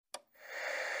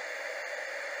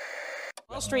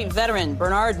Wall Street veteran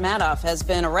Bernard Madoff has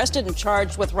been arrested and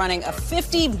charged with running a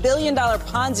 $50 billion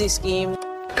Ponzi scheme.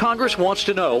 Congress wants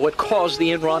to know what caused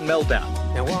the Enron meltdown.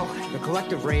 Now, while the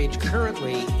collective rage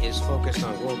currently is focused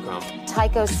on WorldCom,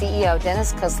 Tyco CEO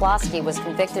Dennis Kozlowski was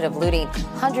convicted of looting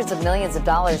hundreds of millions of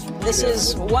dollars. This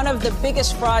is one of the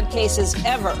biggest fraud cases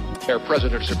ever. Their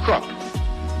president's a crook.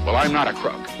 Well, I'm not a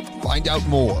crook. Find out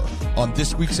more on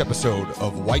this week's episode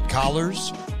of White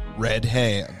Collars, Red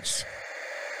Hands.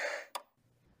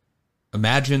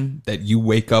 Imagine that you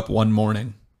wake up one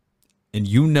morning and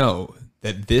you know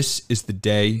that this is the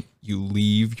day you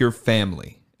leave your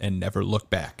family and never look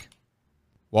back.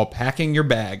 While packing your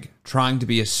bag, trying to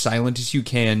be as silent as you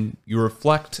can, you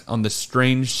reflect on the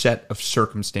strange set of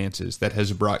circumstances that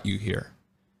has brought you here.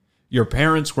 Your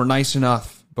parents were nice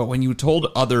enough, but when you told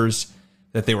others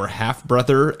that they were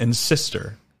half-brother and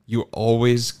sister, you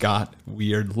always got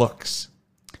weird looks.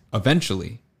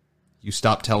 Eventually, you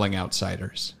stop telling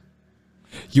outsiders.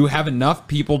 You have enough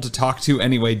people to talk to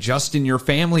anyway, just in your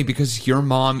family, because your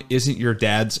mom isn't your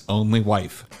dad's only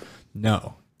wife.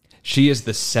 No, she is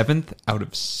the 7th out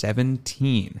of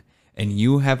 17, and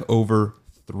you have over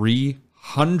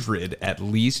 300 at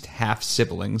least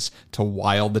half-siblings to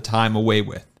while the time away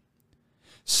with.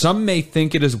 Some may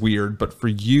think it is weird, but for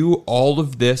you, all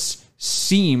of this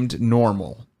seemed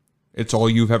normal. It's all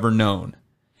you've ever known.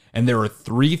 And there are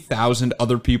 3,000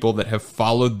 other people that have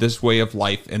followed this way of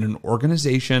life in an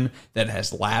organization that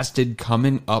has lasted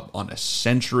coming up on a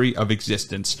century of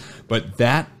existence. But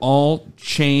that all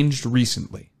changed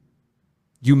recently.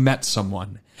 You met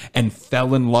someone and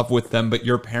fell in love with them, but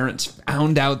your parents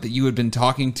found out that you had been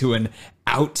talking to an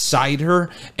outsider,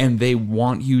 and they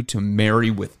want you to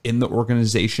marry within the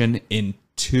organization in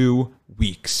 2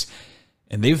 weeks.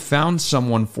 And they've found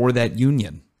someone for that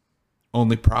union.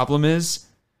 Only problem is,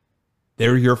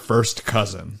 they're your first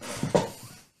cousin.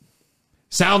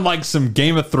 Sound like some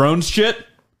Game of Thrones shit?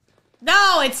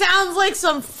 No, it sounds like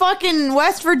some fucking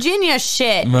West Virginia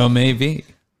shit. Well, maybe.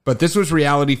 But this was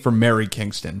reality for Mary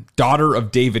Kingston, daughter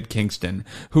of David Kingston,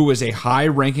 who was a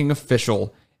high-ranking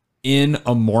official in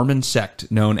a Mormon sect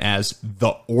known as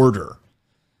the Order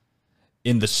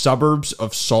in the suburbs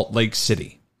of Salt Lake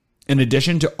City. In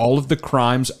addition to all of the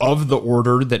crimes of the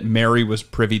Order that Mary was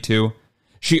privy to,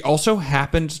 she also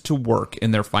happened to work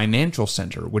in their financial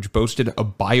center, which boasted a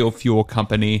biofuel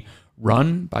company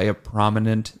run by a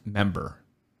prominent member.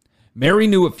 Mary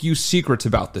knew a few secrets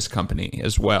about this company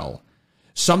as well.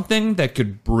 Something that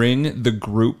could bring the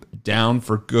group down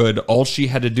for good. All she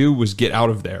had to do was get out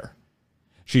of there.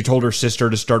 She told her sister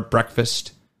to start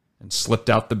breakfast and slipped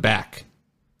out the back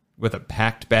with a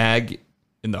packed bag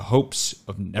in the hopes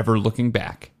of never looking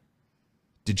back.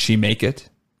 Did she make it?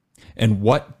 And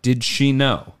what did she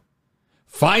know?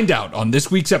 Find out on this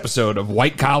week's episode of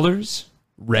White Collars,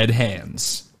 Red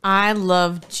Hands. I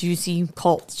love juicy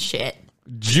cult shit.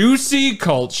 Juicy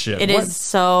cult shit. It is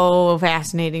so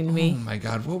fascinating to me. Oh my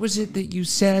God. What was it that you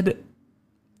said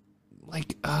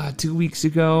like 2 weeks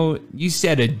ago? You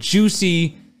said a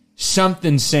juicy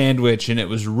something sandwich, and it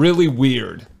was really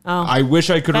weird. Oh, I wish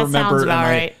I could remember. Sounds about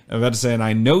right. I'm about to say, and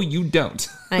I know you don't.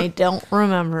 I don't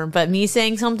remember, but me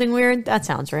saying something weird, that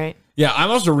sounds right. Yeah,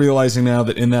 I'm also realizing now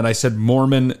that in that I said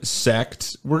Mormon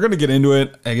sect. We're going to get into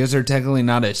it. I guess they're technically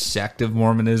not a sect of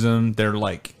Mormonism. They're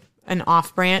like an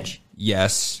off branch.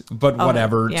 Yes, but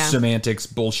whatever. Yeah. Semantics,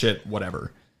 bullshit,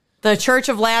 whatever. The Church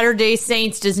of Latter-day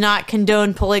Saints does not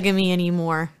condone polygamy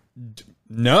anymore.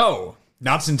 No,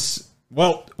 not since...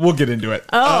 Well, we'll get into it.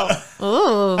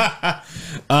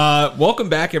 Welcome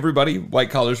back, everybody. White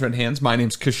Collars, Red Hands. My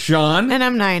name's Kashan. And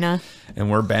I'm Nina. And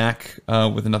we're back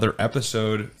with another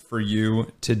episode for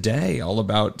you today, all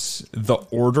about the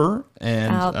Order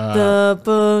and the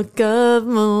Book of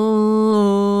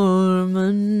Mormon.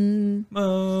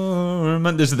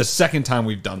 This is the second time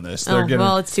we've done this.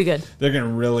 Well, it's too good. They're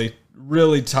getting really,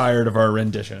 really tired of our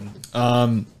rendition.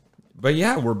 But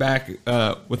yeah, we're back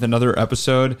with another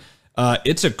episode.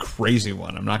 It's a crazy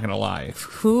one, I'm not going to lie.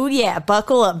 Ooh, yeah,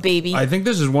 buckle up, baby. I think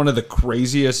this is one of the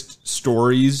craziest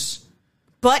stories.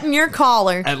 Button your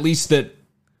collar. At least that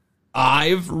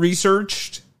I've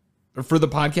researched for the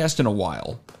podcast in a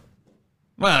while.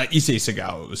 Well, Issei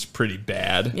Sagawa was pretty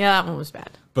bad. Yeah, that one was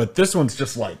bad. But this one's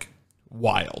just like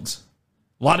wild.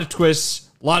 A lot of twists,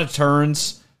 a lot of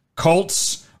turns,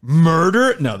 cults,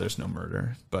 murder. No, there's no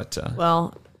murder, but...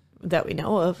 well... that we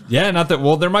know of. Yeah, not that...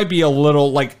 Well, there might be a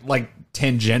little, like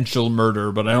tangential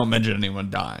murder, but I don't mention anyone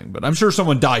dying. But I'm sure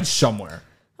someone died somewhere.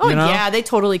 Oh, you know? Yeah, they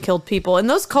totally killed people. And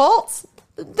those cults,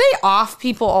 they off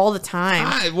people all the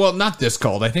time. Well, not this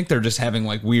cult. I think they're just having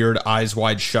like weird eyes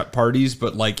wide shut parties.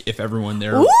 But like if everyone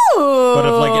there, Ooh,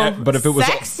 but if it was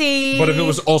sexy, but if it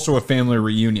was also a family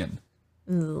reunion,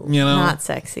 you know, not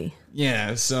sexy.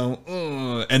 Yeah. So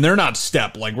and they're not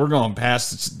step. Like we're going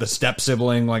past the step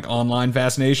sibling like online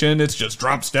fascination. It's just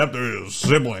drop step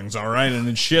siblings. All right, and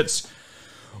it shit's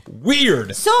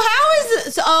weird. So how is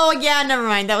it? Oh yeah, never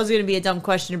mind. That was going to be a dumb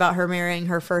question about her marrying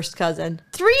her first cousin.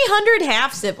 300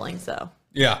 half siblings though.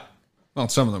 Yeah. Well,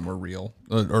 some of them were real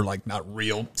or like not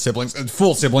real siblings,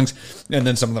 full siblings, and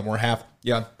then some of them were half.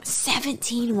 Yeah.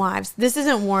 17 wives. This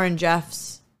isn't Warren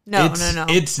Jeffs. No.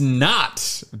 It's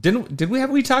not. Did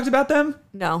we talked about them?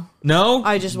 No. No?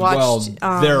 I just watched.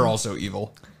 Well, they're also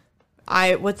evil.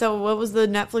 What was the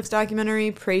Netflix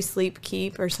documentary? Pray, Sleep,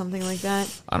 Keep, or something like that?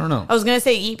 I don't know. I was gonna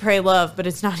say Eat, Pray, Love, but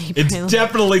it's not Eat, Pray, Love. It's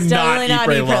definitely not Eat,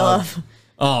 Pray, Love.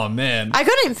 Oh man, I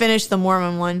couldn't finish the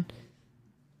Mormon one.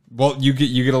 Well, you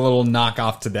get a little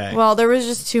knockoff today. Well, there was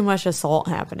just too much assault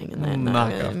happening in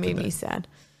that. It made me sad.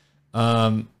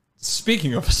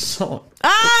 Speaking of assault,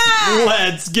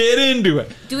 let's get into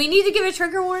it. Do we need to give a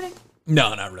trigger warning?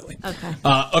 No, not really. Okay.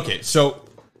 Okay. So,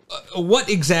 what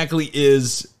exactly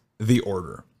is the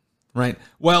order? Right.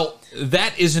 Well,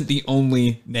 that isn't the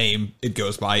only name it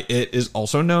goes by. It is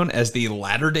also known as the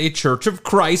Latter-day Church of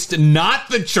Christ, not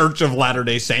the Church of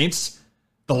Latter-day Saints.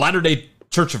 The Latter-day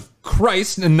Church of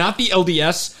Christ, and not the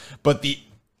LDS, but the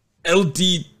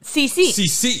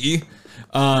LDCC.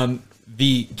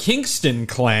 The Kingston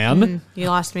Clan. You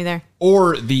lost me there.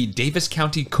 Or the Davis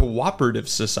County Cooperative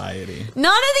Society.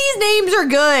 None of these names are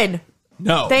good.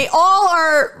 No. They all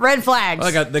are red flags.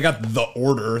 Well, they got the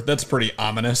order. That's pretty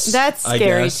ominous. That's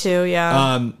scary too,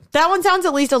 yeah. That one sounds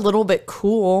at least a little bit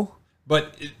cool.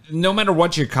 But no matter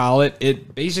what you call it,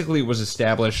 it basically was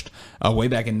established way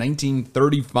back in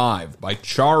 1935 by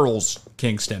Charles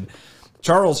Kingston.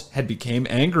 Charles had become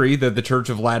angry that the Church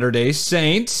of Latter-day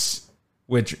Saints,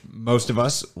 which most of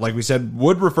us, like we said,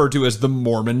 would refer to as the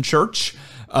Mormon Church,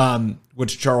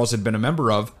 which Charles had been a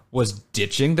member of, was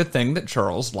ditching the thing that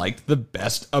Charles liked the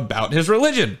best about his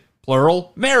religion,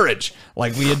 plural marriage,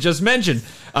 like we had just mentioned.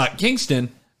 Kingston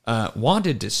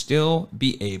wanted to still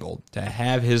be able to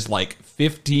have his like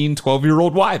 15,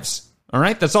 12-year-old wives. All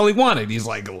right, that's all he wanted. He's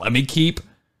like, let me keep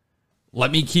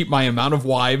my amount of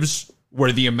wives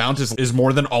where the amount is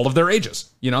more than all of their ages.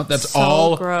 You know, that's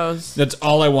all. Gross. That's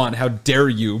all I want. How dare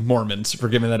you, Mormons, for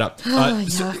giving that up?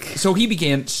 Yuck. So he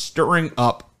began stirring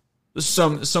up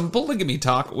some polygamy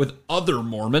talk with other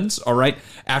Mormons. All right,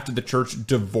 after the church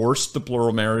divorced the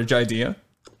plural marriage idea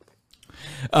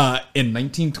in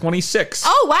 1926.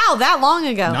 Oh wow, that long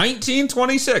ago.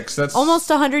 1926. That's almost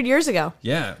 100 years ago.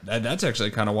 Yeah, that's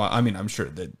actually kind of wild. I mean, I'm sure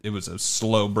that it was a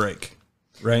slow break,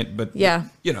 right? But yeah,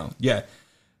 you know, yeah.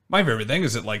 My favorite thing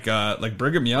is that like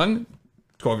Brigham Young,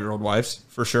 12-year-old wives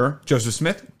for sure. Joseph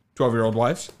Smith, 12-year-old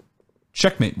wives.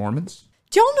 Checkmate Mormons.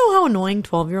 Do y'all know how annoying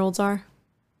 12-year-olds are?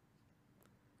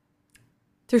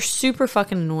 They're super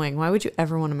fucking annoying. Why would you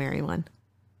ever want to marry one?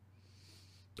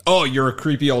 Oh, you're a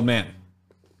creepy old man.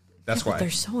 That's why. They're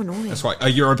so annoying. That's why.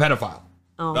 You're a pedophile.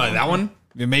 Oh, that one?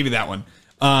 Maybe that one.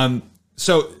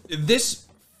 So this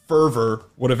fervor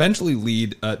would eventually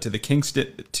lead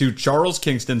to Charles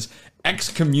Kingston's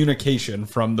excommunication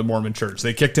from the Mormon Church.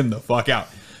 They kicked him the fuck out.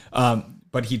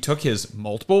 But he took his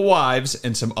multiple wives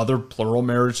and some other plural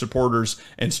marriage supporters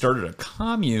and started a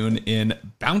commune in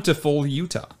Bountiful,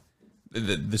 Utah.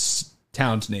 This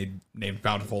town's named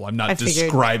Bountiful. I'm not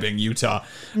describing Utah.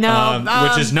 No.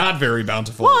 Which is not very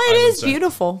bountiful. Well, it is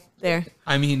beautiful there.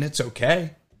 I mean, it's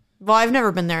okay. Well, I've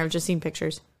never been there. I've just seen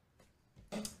pictures.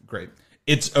 Great.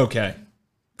 It's okay.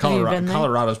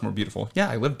 Colorado's more beautiful. Yeah,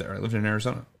 I lived there. I lived in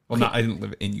Arizona. Well, I didn't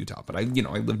live in Utah, but I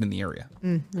lived in the area.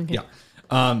 Okay.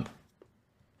 Yeah.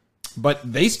 But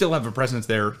they still have a presence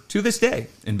there to this day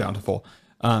in Bountiful.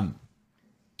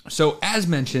 So as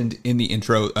mentioned in the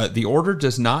intro, the order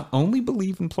does not only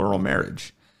believe in plural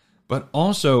marriage, but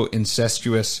also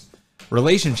incestuous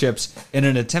relationships in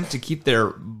an attempt to keep their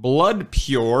blood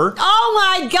pure.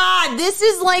 Oh my God. This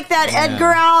is like that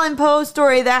Edgar Allan Poe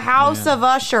story, The House of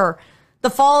Usher. The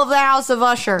Fall of the House of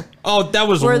Usher. Oh, that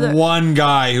was one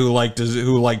guy who liked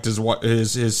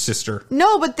his sister.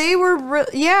 No, but they were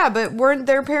but weren't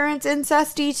their parents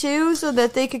incesty too, so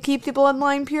that they could keep the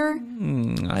bloodline pure?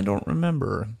 I don't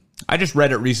remember. I just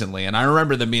read it recently, and I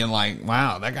remember them being like,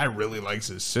 "Wow, that guy really likes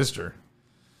his sister."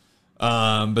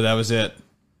 But that was it.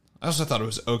 I also thought it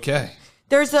was okay.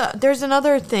 There's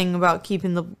another thing about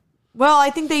keeping the. Well, I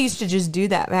think they used to just do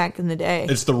that back in the day.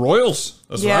 It's the Royals.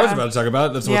 That's what I was about to talk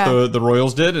about. That's what the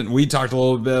Royals did. And we talked a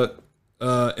little bit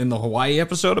in the Hawaii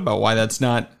episode about why that's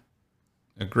not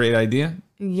a great idea.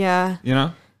 Yeah. You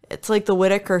know? It's like the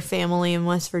Whitaker family in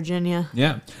West Virginia.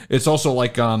 Yeah. It's also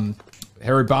like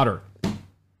Harry Potter.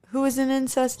 Who is an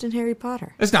incest in Harry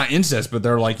Potter? It's not incest, but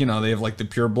they're like, you know, they have like the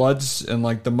pure bloods and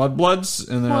like the mud bloods,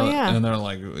 and they're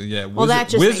like, yeah, well, that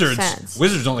just wizards. makes sense.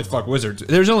 Wizards only fuck wizards.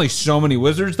 There's only so many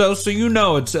wizards though, so you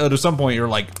know, it's at some point you're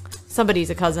like, somebody's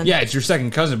a cousin. yeah, it's your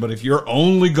second cousin. But if you're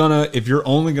only gonna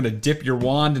dip your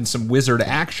wand in some wizard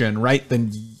action, right,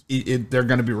 then they're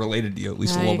gonna be related to you at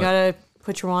least a little bit. You gotta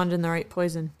put your wand in the right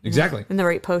poison. Exactly. In the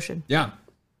right potion. Yeah.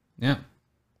 Yeah.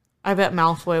 I bet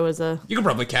Malfoy was a... You could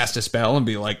probably cast a spell and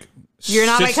be like, you're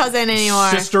not my cousin anymore.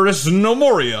 Sisteris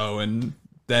Nomorio, and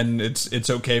then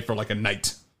it's okay for like a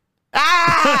night.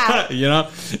 Ah! You know?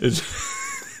 It's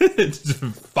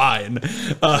fine.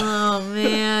 Oh,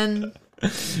 man.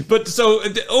 But so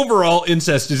overall,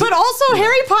 incest is... But also,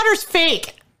 Harry Potter's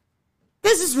fake.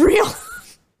 This is real.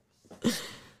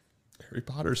 Harry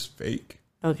Potter's fake?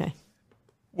 Okay.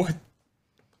 What?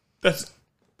 That's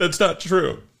not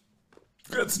true.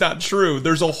 That's not true.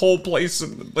 There's a whole place,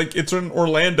 like, it's in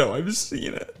Orlando. I've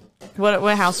seen it.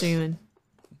 What house are you in?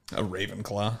 A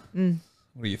Ravenclaw.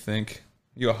 What do you think?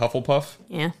 You a Hufflepuff?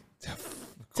 Yeah.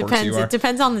 Of course you are. It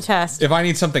depends on the test. If I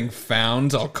need something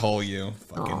found, I'll call you.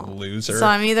 Fucking loser. So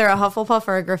I'm either a Hufflepuff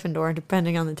or a Gryffindor,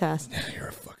 depending on the test. Yeah, you're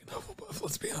a fucking Hufflepuff,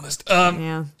 let's be honest.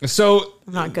 Yeah. So...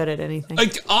 I'm not good at anything.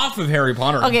 Like, off of Harry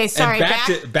Potter. Okay, sorry. Back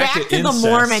to the incest.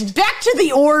 Mormon. Back to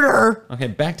the Order. Okay,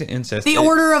 back to incest. The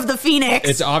Order of the Phoenix.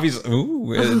 It's obviously...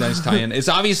 Ooh, nice tie-in. It's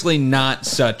obviously not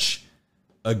such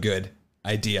a good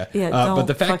idea. Yeah, don't but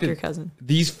the fact fuck that your cousin.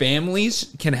 These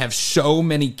families can have so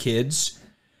many kids,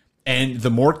 and the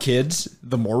more kids,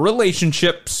 the more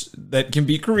relationships that can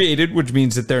be created, which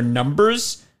means that their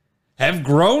numbers have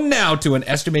grown now to an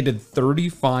estimated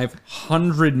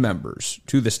 3,500 members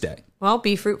to this day. Well,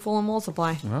 be fruitful and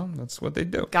multiply. Well, that's what they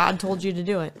do. God told you to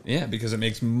do it. Yeah, because it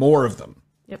makes more of them.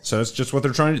 Yep. So that's just what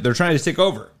they're trying to. They're trying to take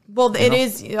over. Well, it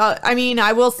is. I mean,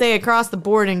 I will say across the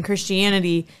board in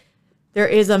Christianity, there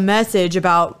is a message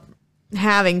about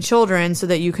having children so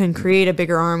that you can create a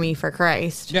bigger army for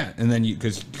Christ. Yeah, and then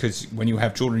because when you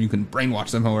have children, you can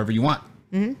brainwash them however you want.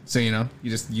 Mm-hmm. So you know, you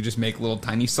just make little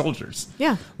tiny soldiers.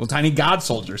 Yeah, little tiny God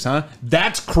soldiers, huh?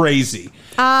 That's crazy.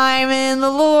 I'm in the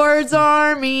Lord's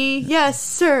army, yes,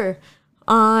 sir.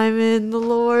 I'm in the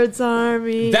Lord's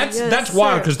army. That's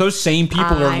wild because those same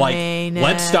people are like,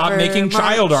 let's stop making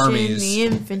child armies. The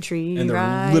infantry, and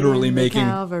they're literally making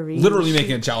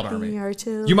a child army.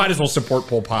 You might as well support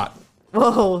Pol Pot.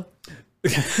 Whoa.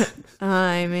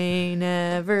 I may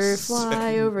never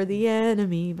fly over the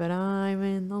enemy, but I'm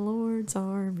in the Lord's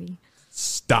army.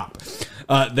 Stop.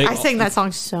 I sang that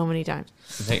song so many times.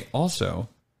 They also,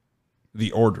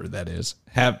 the Order, that is,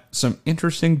 have some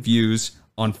interesting views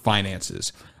on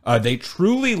finances. They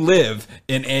truly live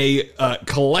in a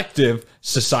collective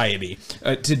society.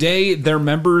 Today, their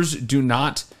members do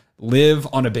not live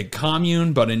on a big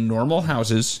commune, but in normal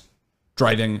houses,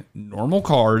 driving normal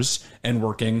cars, and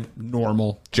working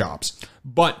normal jobs.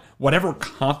 But whatever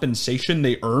compensation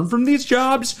they earn from these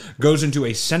jobs goes into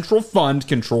a central fund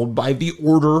controlled by the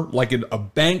Order, like a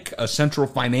bank, a central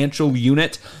financial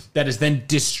unit that is then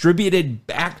distributed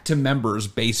back to members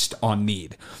based on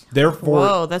need. Therefore,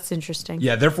 whoa, that's interesting.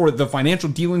 Yeah, therefore, the financial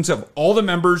dealings of all the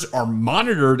members are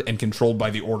monitored and controlled by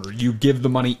the Order. You give the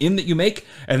money in that you make,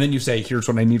 and then you say, here's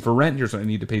what I need for rent, here's what I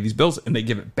need to pay these bills, and they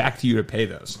give it back to you to pay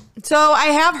those. So I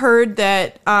have heard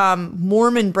that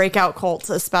Mormon breakout cults,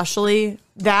 especially,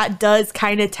 that does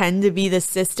kind of tend to be the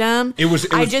system.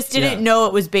 I just didn't know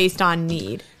it was based on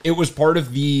need. It was part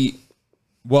of the,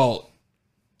 well,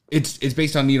 it's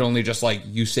based on need only, just like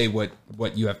you say what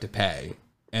you have to pay,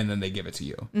 and then they give it to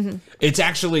you. Mm-hmm. It's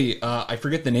actually, I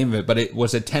forget the name of it, but it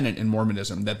was a tenet in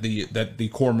Mormonism that the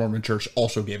core Mormon church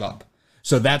also gave up.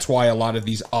 So that's why a lot of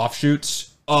these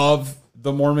offshoots of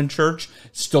the Mormon church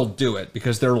still do it,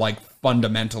 because they're like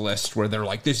fundamentalists, where they're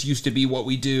like, this used to be what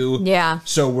we do. Yeah.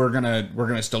 So we're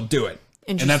gonna still do it.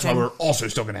 And that's why we're also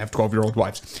still gonna have 12-year-old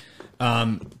wives.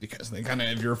 Because they kind of,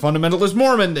 if you're a fundamentalist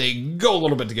Mormon, they go a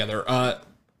little bit together.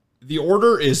 The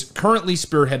Order is currently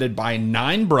spearheaded by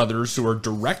 9 brothers who are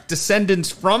direct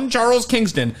descendants from Charles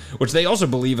Kingston, which they also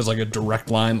believe is like a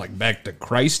direct line, like back to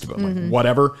Christ, but like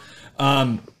whatever.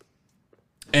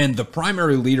 And the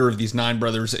primary leader of these 9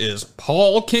 brothers is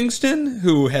Paul Kingston,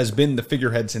 who has been the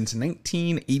figurehead since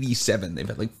 1987. They've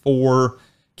had like 4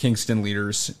 Kingston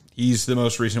leaders. He's the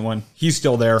most recent one. He's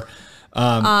still there.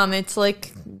 It's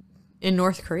like in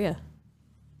North Korea.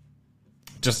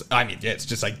 It's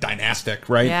just like dynastic,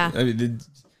 right? Yeah. I mean,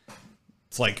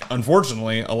 it's like,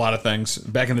 unfortunately, a lot of things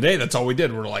back in the day, that's all we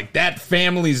did. We're like, that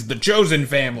family's the chosen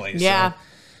family. Yeah.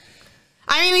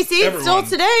 I mean, we see it still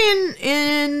today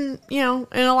in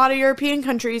a lot of European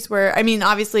countries where, I mean,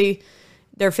 obviously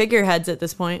they're figureheads at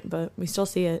this point, but we still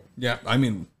see it. Yeah, I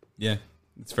mean, yeah,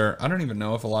 it's fair. I don't even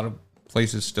know if a lot of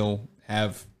places still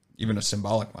have even a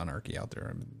symbolic monarchy out there.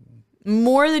 I mean,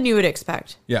 more than you would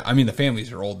expect. Yeah, I mean, the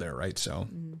families are old there, right? So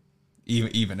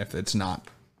even if it's not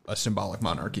a symbolic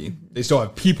monarchy, they still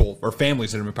have people or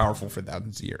families that have been powerful for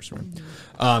thousands of years,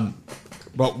 right?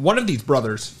 But one of these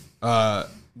brothers,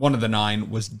 one of the 9,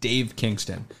 was Dave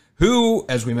Kingston, who,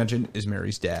 as we mentioned, is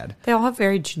Mary's dad. They all have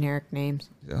very generic names.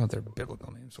 Oh, they're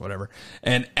biblical names, whatever.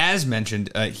 And as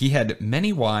mentioned, he had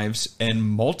many wives and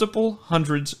multiple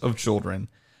hundreds of children.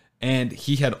 And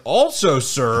he had also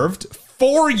served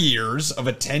 4 years of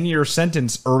a 10-year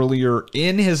sentence earlier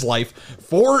in his life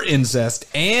for incest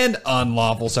and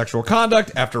unlawful sexual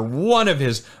conduct after one of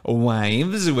his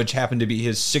wives, which happened to be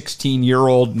his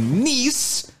 16-year-old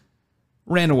niece,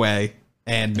 ran away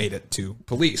and made it to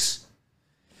police.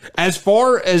 As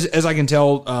far as I can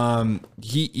tell,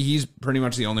 he's pretty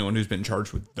much the only one who's been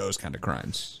charged with those kind of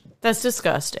crimes. That's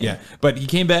disgusting. Yeah, but he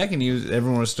came back and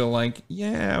everyone was still like,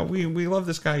 yeah, we love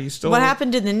this guy. He's still. What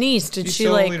happened to the niece? Did she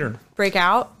break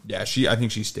out? Yeah, I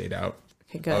think she stayed out.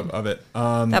 Okay, good. Of it.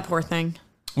 That poor thing.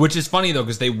 Which is funny though,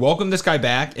 because they welcomed this guy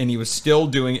back and he was still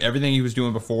doing everything he was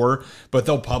doing before, but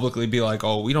they'll publicly be like,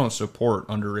 oh, we don't support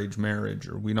underage marriage,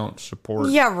 or we don't support.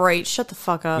 Yeah, right. Shut the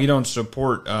fuck up. We don't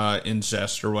support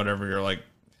incest or whatever. You're like,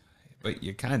 but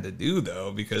you kind of do,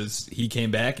 though, because he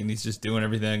came back and he's just doing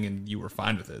everything and you were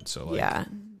fine with it. So, like, yeah,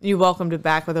 you welcomed it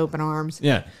back with open arms.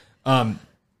 Yeah.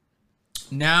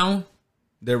 Now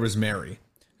there was Mary,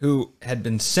 who had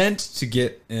been sent to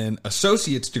get an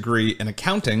associate's degree in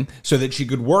accounting so that she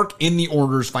could work in the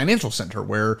order's financial center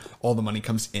where all the money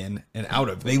comes in and out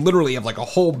of. They literally have like a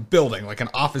whole building, like an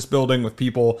office building with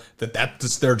people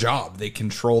that's their job. They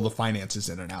control the finances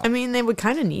in and out. I mean, they would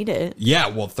kind of need it. Yeah,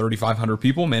 well, 3,500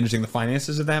 people managing the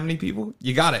finances of that many people,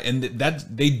 you got it. And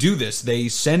they do this. They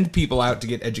send people out to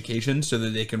get education so that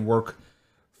they can work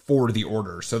for the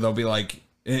order. So they'll be like,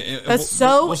 That's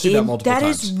that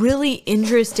is really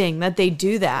interesting that they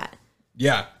do that.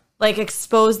 Yeah. Like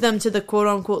expose them to the quote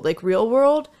unquote like real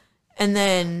world and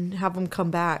then have them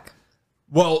come back.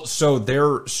 Well, so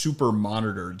they're super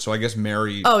monitored. So I guess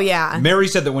Mary. Oh, yeah. Mary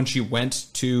said that when she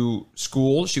went to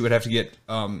school, she would have to get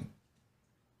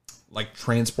like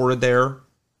transported there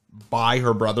by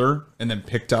her brother and then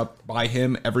picked up by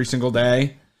him every single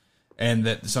day. And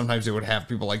that sometimes they would have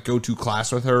people like go to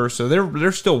class with her. So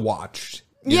they're still watched.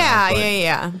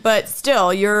 Yeah. But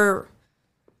still,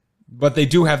 But they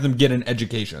do have them get an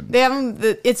education.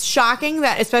 It's shocking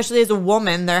that, especially as a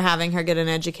woman, they're having her get an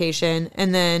education,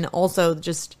 and then also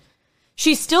just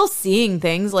she's still seeing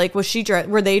things. Like,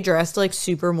 were they dressed like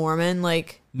super Mormon?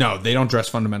 Like, no, they don't dress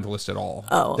fundamentalist at all.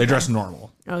 Oh, okay. They dress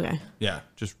normal. Okay. Yeah,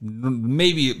 just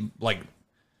maybe like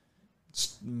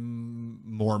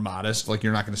more modest. Like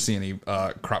you're not going to see any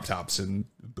crop tops and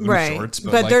booty shorts,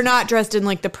 but they're not dressed in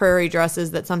like the prairie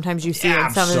dresses that sometimes you see in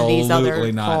some of these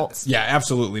other cults. Yeah,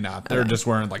 absolutely not. They're just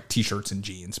wearing like t-shirts and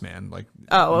jeans, man. Like,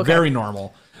 very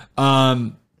normal. But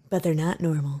they're not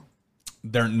normal.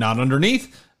 They're not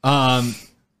underneath.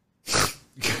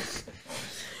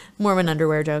 Mormon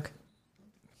underwear joke.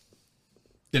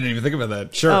 Didn't even think about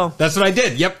that. Sure. Oh. That's what I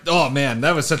did. Yep. Oh, man.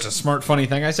 That was such a smart, funny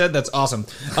thing I said. That's awesome.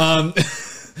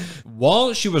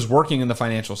 While she was working in the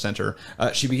financial center,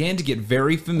 she began to get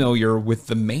very familiar with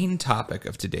the main topic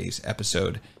of today's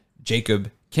episode, Jacob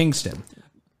Kingston.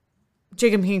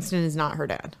 Jacob Kingston is not her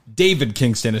dad. David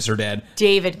Kingston is her dad.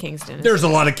 David Kingston. There's a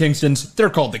lot of Kingstons. They're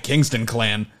called the Kingston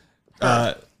clan.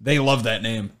 They love that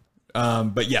name.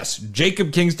 But yes,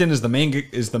 Jacob Kingston is the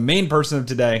main person of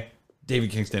today.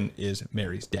 David Kingston is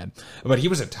Mary's dad, but he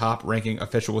was a top-ranking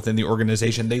official within the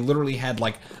organization. They literally had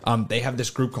like they have this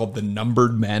group called the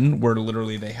Numbered Men, where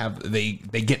literally they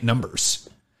get numbers.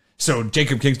 So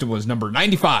Jacob Kingston was number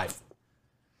 95,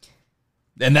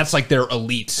 and that's like their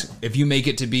elite. If you make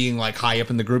it to being like high up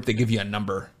in the group, they give you a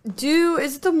number.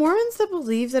 Is it the Mormons that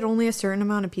believe that only a certain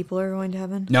amount of people are going to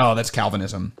heaven? No, that's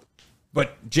Calvinism.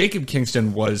 But Jacob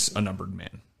Kingston was a numbered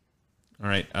man. All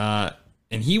right.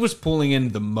 And he was pulling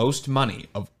in the most money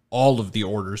of all of the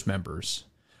order's members.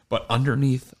 But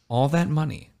underneath all that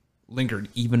money lingered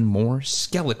even more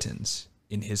skeletons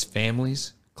in his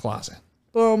family's closet.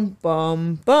 Bum,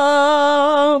 bum,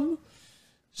 bum.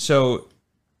 So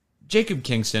Jacob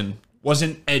Kingston was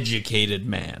an educated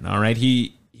man, all right?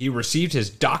 He received his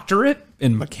doctorate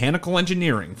in mechanical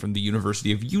engineering from the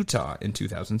University of Utah in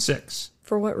 2006.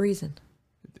 For what reason?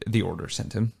 The order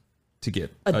sent him to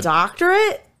get a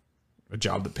doctorate? A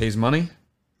job that pays money.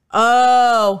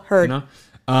 Oh, heard. You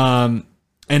know?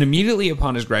 And immediately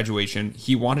upon his graduation,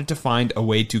 he wanted to find a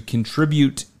way to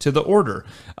contribute to the order.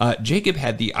 Jacob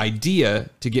had the idea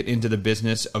to get into the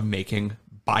business of making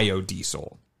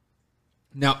biodiesel.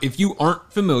 Now, if you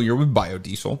aren't familiar with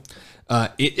biodiesel,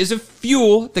 it is a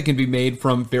fuel that can be made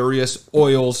from various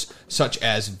oils, such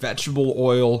as vegetable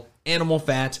oil, animal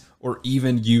fat, or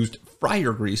even used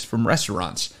fryer grease from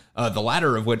restaurants. The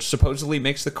latter of which supposedly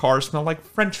makes the car smell like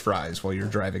French fries while you're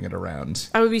driving it around.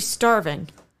 I would be starving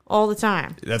all the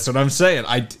time. That's what I'm saying.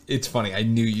 It's funny. I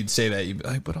knew you'd say that. You'd be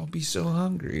like, but I'll be so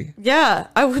hungry. Yeah,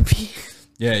 I would be.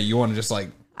 Yeah, you want to just like...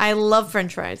 I love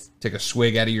French fries. Take a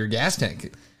swig out of your gas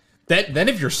tank. Then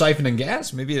if you're siphoning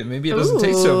gas, maybe it doesn't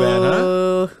taste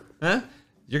so bad, huh?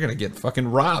 You're gonna get fucking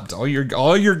robbed. All your gas is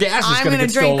gonna get stolen. I'm gonna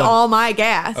drink all my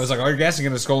gas. I was like, all your gas is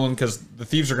gonna get stolen because the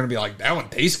thieves are gonna be like, that one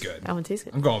tastes good. That one tastes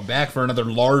good. I'm going back for another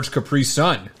large Capri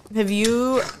Sun. Have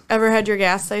you ever had your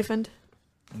gas siphoned?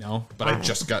 No, but I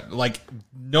just got, like,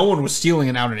 no one was stealing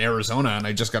it out in Arizona, and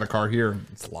I just got a car here.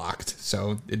 It's locked,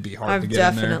 so it'd be hard to get in there.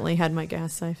 I've definitely had my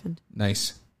gas siphoned.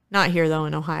 Nice. Not here, though,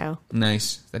 in Ohio.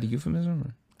 Nice. Is that a euphemism?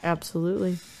 Or?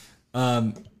 Absolutely.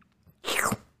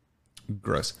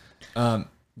 Gross.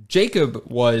 Jacob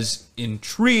was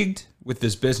intrigued with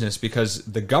this business because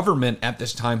the government at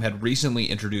this time had recently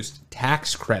introduced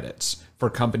tax credits for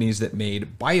companies that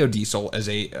made biodiesel as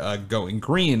a going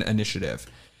green initiative.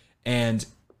 And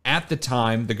at the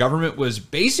time, the government was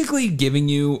basically giving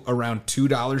you around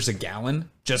 $2 a gallon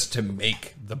just to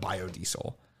make the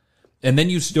biodiesel. And then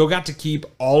you still got to keep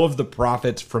all of the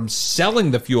profits from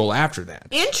selling the fuel after that.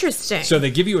 Interesting. So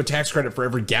they give you a tax credit for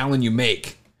every gallon you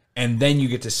make, and then you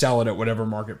get to sell it at whatever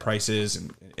market price is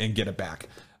and get it back.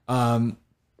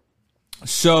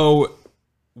 So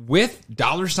with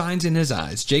dollar signs in his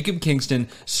eyes, Jacob Kingston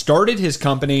started his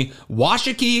company,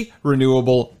 Washakie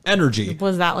Renewable Energy.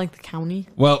 Was that like the county?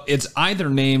 Well, it's either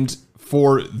named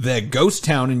for the ghost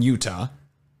town in Utah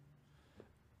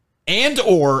and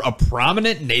or a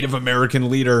prominent Native American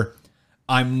leader.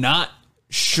 I'm not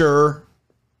sure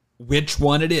which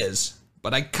one it is,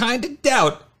 but I kind of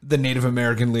doubt the Native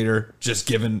American leader, just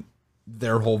given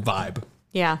their whole vibe.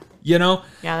 Yeah. You know?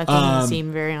 Yeah, that doesn't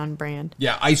seem very on brand.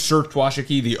 Yeah, I searched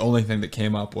Washakie. The only thing that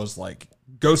came up was like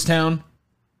ghost town,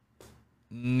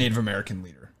 Native American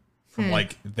leader from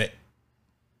like the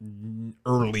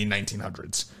early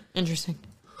 1900s. Interesting.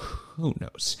 Who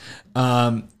knows?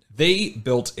 They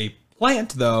built a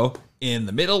plant, though, in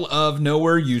the middle of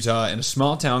nowhere, Utah, in a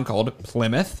small town called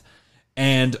Plymouth,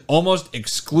 and almost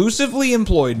exclusively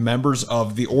employed members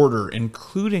of the order,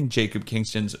 including Jacob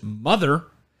Kingston's mother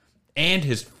and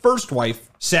his first wife,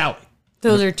 Sally.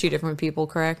 Those are two different people,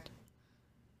 correct?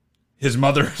 His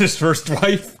mother and his first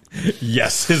wife?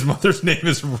 Yes, his mother's name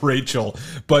is Rachel,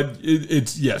 but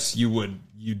it's yes, you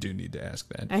do need to ask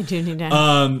that. I do need to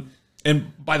ask.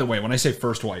 And by the way, when I say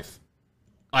first wife,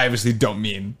 I obviously don't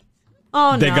mean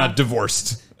they got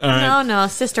divorced. No,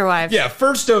 sister wives. Yeah,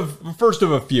 first of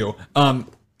a few. I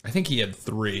think he had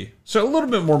 3. So a little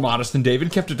bit more modest than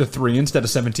David. Kept it to 3 instead of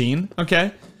 17.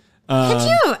 Okay. Could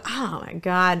you? Oh my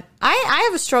God. I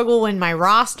have a struggle when my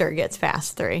roster gets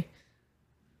past 3.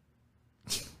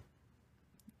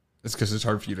 It's because it's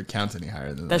hard for you to count any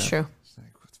higher than that. That's true.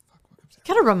 Like, what the fuck?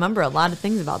 Got to remember a lot of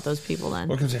things about those people then.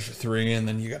 What comes after 3, and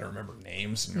then you got to remember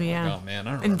names. And you're like, oh man,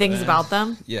 I don't remember and things that. about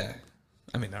them. Yeah,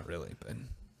 I mean not really, but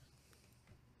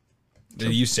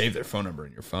you save their phone number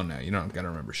in your phone now. You don't got to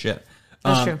remember shit.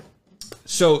 That's true.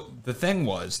 So the thing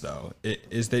was, though,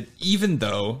 is that even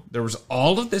though there was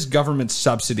all of this government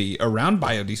subsidy around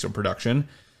biodiesel production,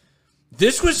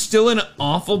 this was still an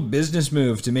awful business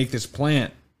move to make this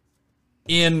plant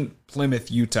in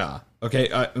Plymouth, Utah.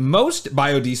 Okay, most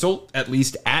biodiesel, at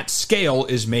least at scale,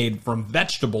 is made from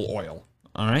vegetable oil.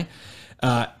 All right,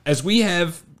 as we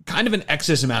have kind of an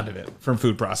excess amount of it from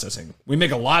food processing. We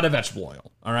make a lot of vegetable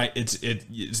oil. All right, it's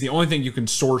the only thing you can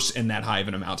source in that high of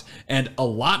an amount, and a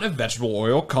lot of vegetable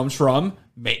oil comes from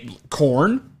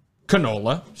corn,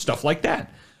 canola, stuff like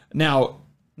that. Now,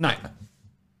 Nina,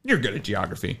 you're good at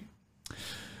geography.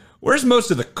 Where's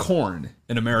most of the corn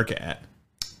in America at?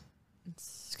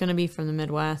 It's going to be from the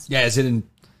Midwest. Yeah, is it in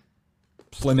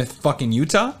Plymouth, fucking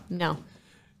Utah? No.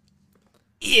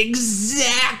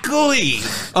 Exactly.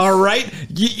 All right.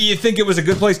 You think it was a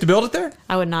good place to build it there?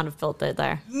 I would not have built it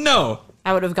there. No.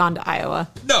 I would have gone to Iowa.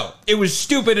 No. It was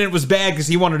stupid and it was bad because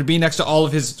he wanted to be next to all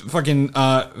of his fucking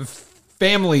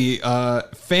family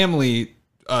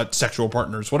sexual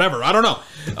partners, whatever. I don't know.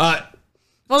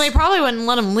 Well, they probably wouldn't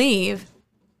let him leave.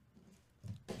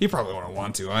 He probably wouldn't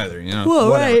want to either, you know. Well,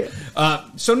 whatever. right.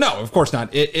 So no, of course not.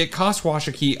 It costs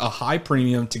Washakie a high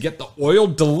premium to get the oil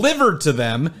delivered to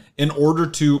them in order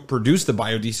to produce the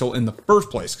biodiesel in the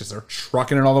first place, because they're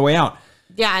trucking it all the way out.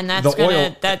 Yeah, and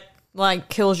that like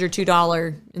kills your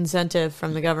 $2 incentive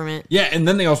from the government. Yeah, and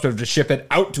then they also have to ship it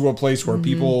out to a place where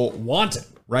people want it,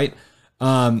 right?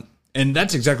 And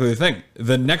that's exactly the thing.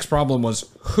 The next problem was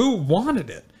who wanted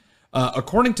it?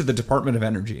 According to the Department of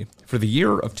Energy, for the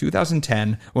year of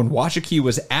 2010, when Washakie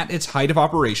was at its height of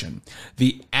operation,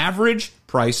 the average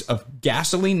price of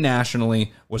gasoline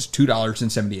nationally was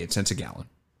 $2.78 a gallon.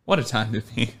 What a time to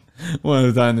be! What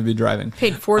a time to be driving.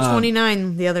 Paid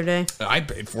 $4.29 the other day. I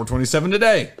paid $4.27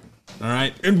 today. All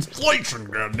right, inflation,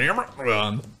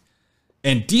 goddammit.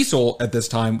 And diesel at this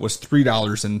time was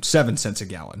 $3.07 a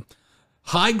gallon.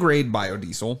 High-grade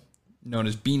biodiesel, known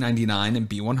as B99 and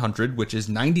B100, which is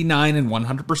 99 and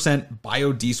 100%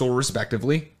 biodiesel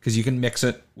respectively, because you can mix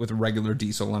it with regular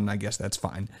diesel, and I guess that's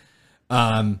fine.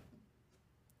 That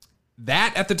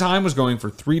at the time was going for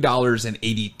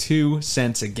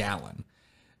 $3.82 a gallon.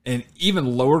 And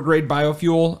even lower grade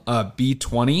biofuel,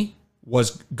 B20,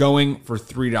 was going for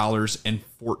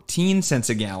 $3.14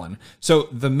 a gallon. So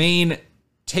the main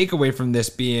takeaway from this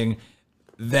being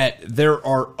that there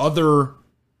are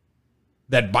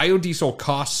that biodiesel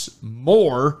costs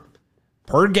more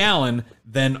per gallon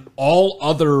than all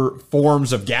other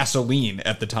forms of gasoline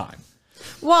at the time.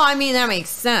 Well, I mean, that makes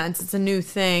sense. It's a new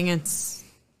thing.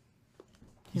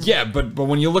 Yeah, but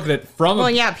when you look at it from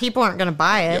people aren't going to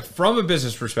buy it. Yeah, from a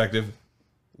business perspective,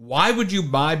 why would you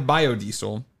buy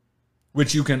biodiesel,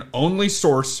 which you can only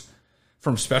source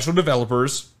from special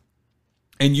developers?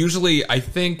 And usually, I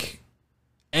think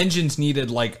engines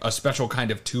needed like a special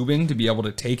kind of tubing to be able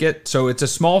to take it. So it's a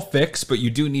small fix, but you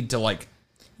do need to like...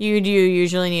 You do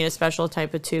usually need a special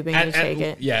type of tubing to take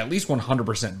it. Yeah, at least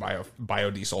 100%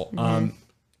 biodiesel. Mm-hmm.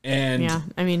 And yeah,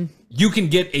 I mean, you can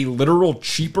get a literal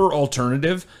cheaper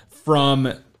alternative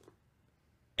from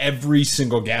every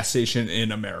single gas station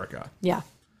in America. Yeah.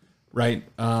 Right?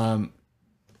 And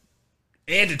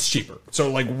it's cheaper.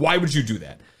 So like, why would you do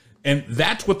that? And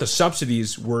that's what the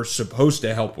subsidies were supposed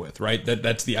to help with, right?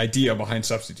 That's the idea behind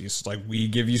subsidies. Like, we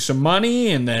give you some money,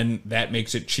 and then that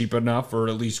makes it cheap enough, or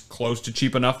at least close to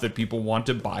cheap enough, that people want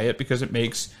to buy it because it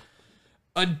makes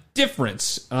a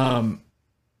difference.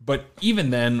 But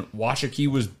even then, Washakie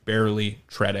was barely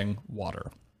treading water.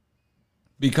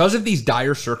 Because of these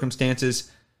dire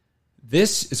circumstances,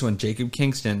 this is when Jacob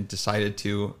Kingston decided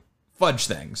to fudge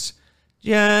things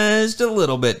just a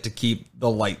little bit to keep the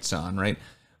lights on, right?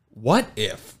 What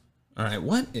if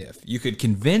you could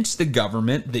convince the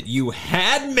government that you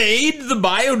had made the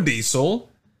biodiesel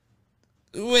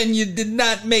when you did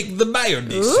not make the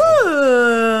biodiesel?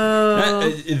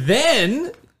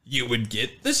 Then you would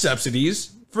get the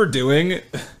subsidies for doing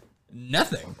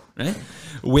nothing, right?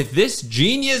 With this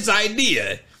genius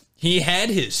idea, he had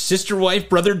his sister, wife,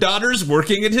 brother, daughters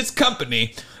working at his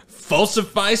company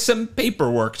falsify some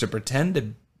paperwork to pretend that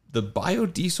the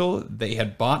biodiesel they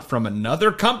had bought from another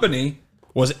company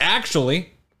was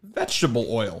actually vegetable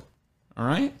oil. All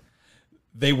right?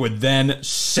 They would then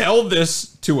sell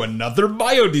this to another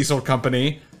biodiesel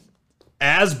company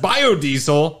as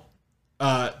biodiesel,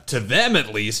 to them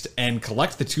at least, and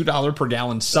collect the $2 per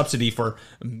gallon subsidy for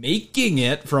making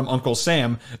it from Uncle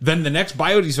Sam. Then the next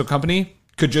biodiesel company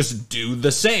could just do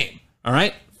the same. All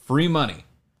right? Free money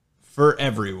for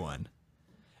everyone.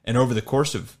 And over the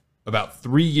course of about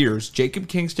 3 years, Jacob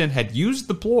Kingston had used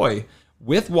the ploy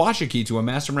with Washakie to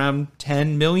amass around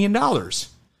 $10 million,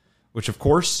 which of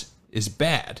course is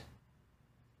bad.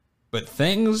 But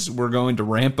things were going to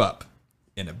ramp up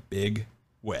in a big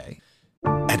way.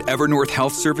 At Evernorth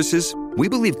Health Services, we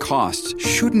believe costs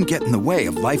shouldn't get in the way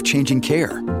of life-changing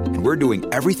care, and we're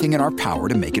doing everything in our power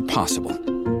to make it possible.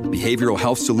 Behavioral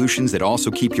health solutions that also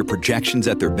keep your projections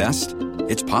at their best?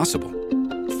 It's possible.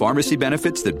 Pharmacy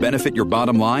benefits that benefit your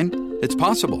bottom line? It's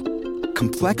possible.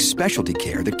 Complex specialty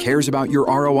care that cares about your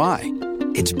ROI?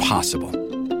 It's possible.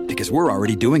 Because we're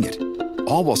already doing it.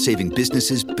 All while saving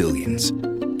businesses billions.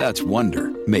 That's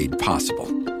Wonder made possible.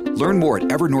 Learn more at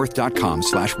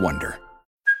evernorth.com/wonder.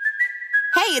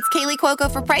 Hey, it's Kaylee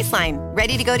Cuoco for Priceline.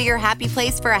 Ready to go to your happy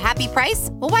place for a happy price?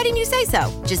 Well, why didn't you say so?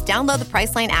 Just download the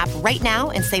Priceline app right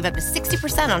now and save up to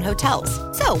 60% on hotels.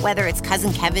 So whether it's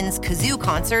Cousin Kevin's Kazoo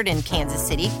Concert in Kansas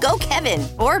City, go Kevin,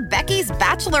 or Becky's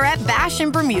Bachelorette Bash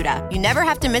in Bermuda, you never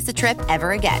have to miss a trip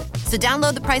ever again. So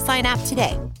download the Priceline app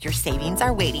today. Your savings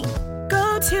are waiting.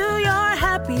 Go to your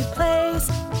happy place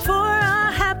for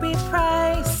a happy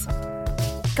price.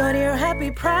 Go to your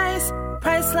happy price,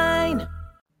 Priceline.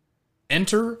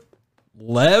 Enter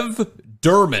Lev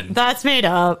Derman. That's made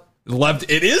up.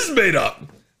 It is made up.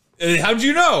 How'd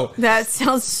you know? That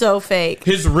sounds so fake.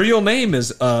 His real name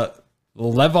is Levon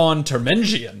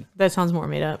Termengian. That sounds more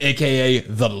made up. AKA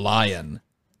the Lion.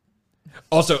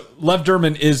 Also, Lev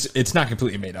Derman it's not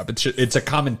completely made up. It's a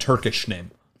common Turkish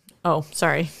name. Oh,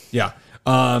 sorry. Yeah.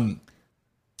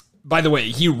 By the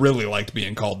way, he really liked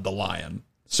being called the Lion.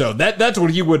 So that's what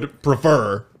he would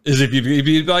prefer, is if you'd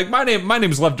be like, my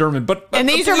name is Lev Derman, but and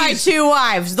these are my two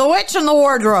wives, the witch and the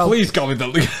wardrobe. Please call me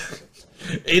the.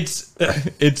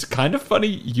 It's kind of funny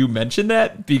you mentioned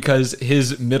that, because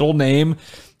his middle name,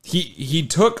 he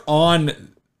took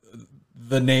on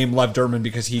the name Lev Derman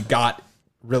because he got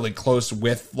really close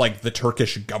with like the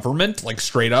Turkish government, like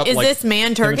straight up. Is like, this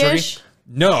man Turkish?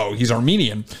 No, he's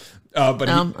Armenian.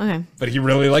 But he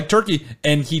really liked Turkey,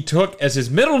 and he took as his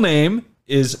middle name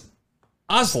is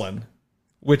Aslan,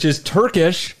 which is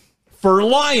Turkish for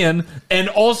lion, and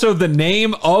also the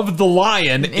name of the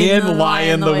lion in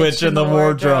Lion, the Witch, and the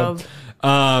Wardrobe.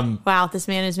 Wow, this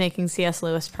man is making C.S.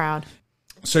 Lewis proud.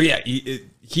 So yeah,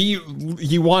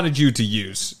 he wanted you to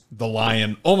use the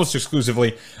lion almost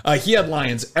exclusively. He had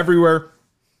lions everywhere,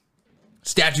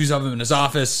 statues of him in his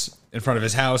office, in front of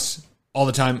his house, all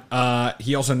the time.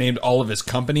 He also named all of his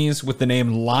companies with the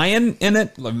name Lion in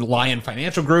it, Lion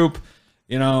Financial Group,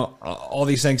 all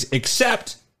these things,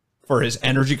 except for his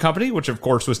energy company, which of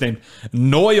course was named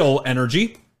Noyle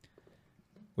Energy,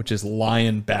 which is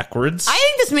lion backwards. I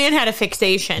think this man had a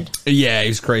fixation. Yeah,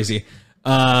 he's crazy.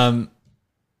 And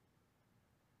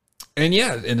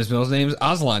his middle name is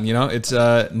Aslan. It's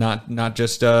not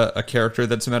just a character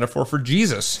that's a metaphor for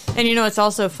Jesus. And it's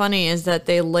also funny is that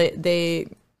they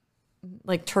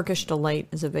like Turkish delight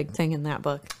is a big thing in that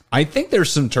book. I think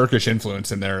there's some Turkish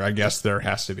influence in there. I guess there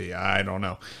has to be. I don't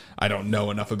know. I don't know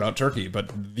enough about Turkey,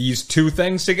 but these two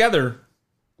things together,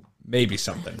 maybe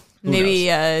something. Maybe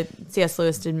C.S.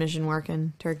 Lewis did mission work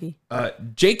in Turkey.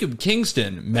 Jacob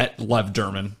Kingston met Lev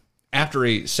Derman after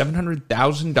a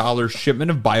 $700,000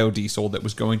 shipment of biodiesel that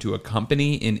was going to a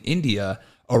company in India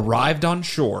arrived on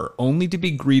shore, only to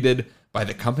be greeted by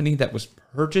the company that was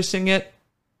purchasing it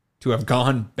to have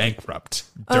gone bankrupt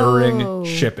during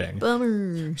shipping.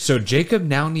 Bummer. So Jacob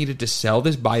now needed to sell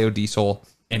this biodiesel,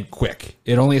 and quick.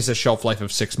 It only has a shelf life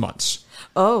of 6 months.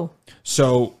 Oh.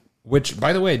 So, which,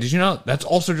 by the way, did you know that's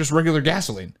also just regular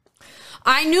gasoline?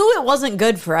 I knew it wasn't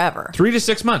good forever. 3 to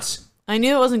 6 months. I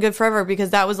knew it wasn't good forever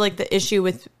because that was like the issue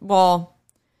with,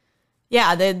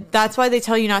 that's why they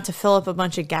tell you not to fill up a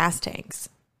bunch of gas tanks.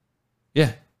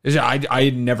 Yeah. I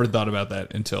had never thought about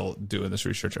that until doing this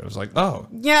research. I was like, oh.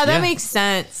 Yeah, that makes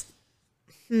sense.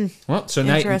 Well, so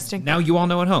now you all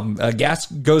know at home. Gas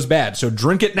goes bad, so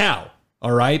drink it now,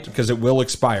 all right? Because it will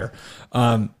expire.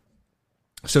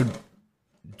 So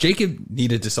Jacob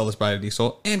needed to sell this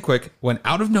biodiesel, and quick, when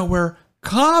out of nowhere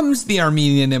comes the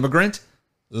Armenian immigrant,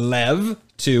 Lev,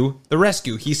 to the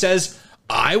rescue. He says,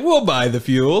 I will buy the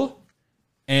fuel,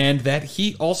 and that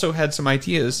he also had some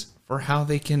ideas for how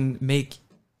they can make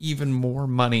even more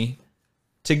money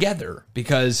together,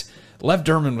 because Lev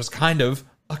Derman was kind of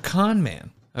a con man,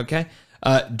 okay?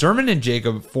 Derman and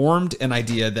Jacob formed an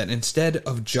idea that instead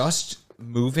of just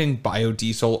moving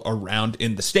biodiesel around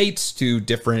in the States to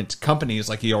different companies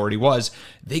like he already was,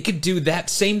 they could do that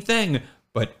same thing,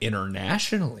 but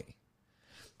internationally.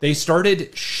 They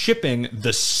started shipping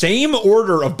the same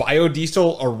order of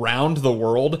biodiesel around the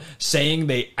world, saying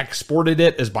they exported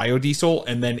it as biodiesel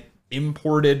and then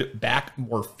imported back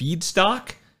more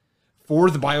feedstock for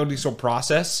the biodiesel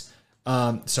process,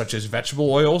 such as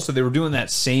vegetable oil. So they were doing that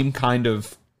same kind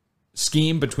of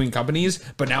scheme between companies,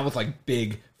 but now with like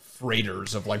big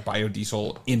freighters of like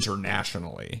biodiesel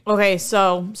internationally. Okay,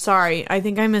 so sorry, I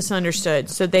think I misunderstood.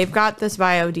 So they've got this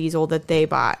biodiesel that they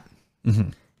bought,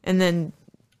 and then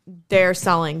they're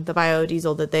selling the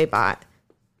biodiesel that they bought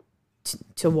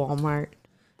to Walmart.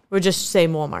 We'll just say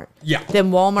Walmart. Yeah.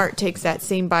 Then Walmart takes that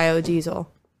same biodiesel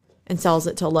and sells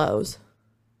it to Lowe's.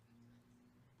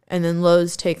 And then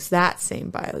Lowe's takes that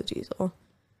same biodiesel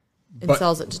and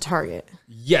sells it to Target.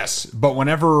 Yes, but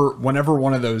whenever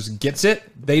one of those gets it,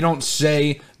 they don't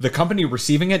say, the company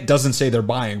receiving it doesn't say they're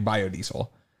buying biodiesel.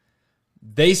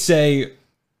 They say,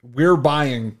 we're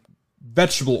buying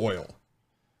vegetable oil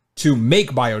to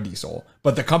make biodiesel,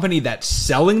 but the company that's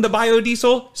selling the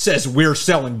biodiesel says we're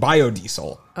selling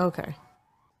biodiesel. Okay.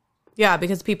 Yeah,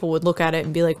 because people would look at it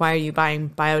and be like, why are you buying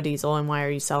biodiesel and why are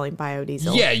you selling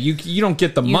biodiesel? Yeah, you don't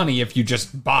get the money if you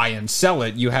just buy and sell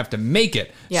it. You have to make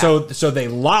it. Yeah. So they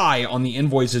lie on the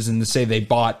invoices and say they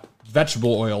bought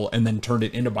vegetable oil and then turned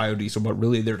it into biodiesel, but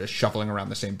really they're just shuffling around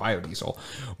the same biodiesel.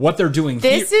 What they're doing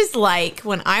This is like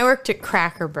when I worked at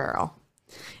Cracker Barrel.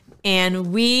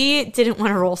 And we didn't want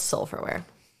to roll silverware.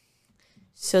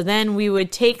 So then we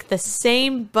would take the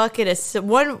same bucket of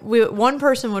one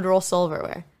person would roll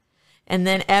silverware, and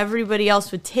then everybody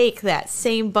else would take that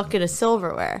same bucket of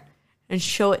silverware and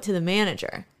show it to the manager,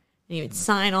 and he would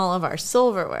sign all of our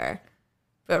silverware.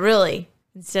 But really,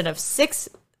 instead of 6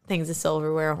 things of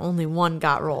silverware, only 1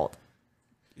 got rolled.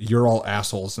 You're all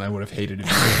assholes, and I would have hated it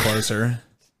if you were closer.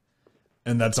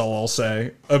 And that's all I'll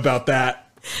say about that.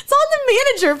 It's on the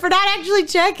manager for not actually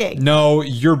checking. No,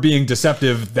 you're being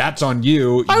deceptive. That's on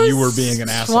you. You were being an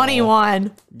asshole.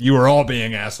 21. You were all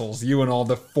being assholes. You and all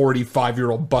the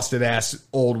 45-year-old busted ass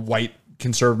old white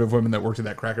conservative women that worked at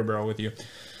that Cracker Barrel with you.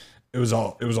 It was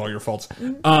all your faults.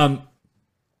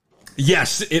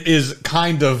 Yes, it is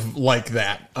kind of like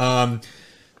that.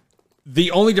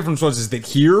 The only difference is that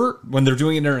here, when they're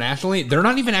doing it internationally, they're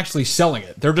not even actually selling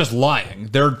it. They're just lying.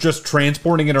 They're just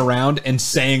transporting it around and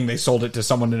saying they sold it to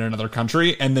someone in another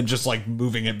country and then just like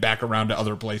moving it back around to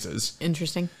other places.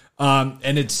 Interesting.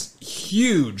 And it's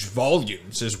huge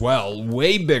volumes as well,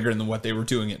 way bigger than what they were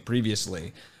doing it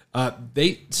previously.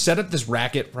 They set up this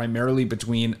racket primarily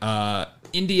between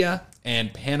India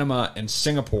and Panama and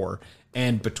Singapore.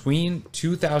 And between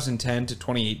 2010 to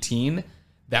 2018,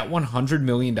 that $100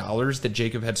 million that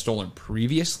Jacob had stolen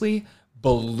previously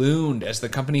ballooned as the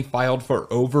company filed for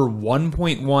over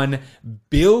 $1.1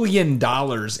 billion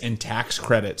in tax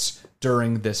credits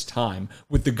during this time,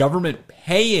 with the government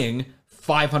paying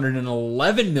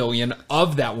 $511 million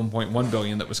of that $1.1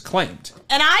 billion that was claimed.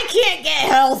 And I can't get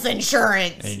health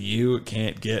insurance. And you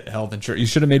can't get health insurance. You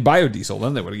should have made biodiesel.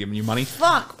 Then they would have given you money.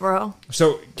 Fuck, bro.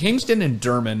 So Kingston and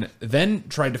Durman then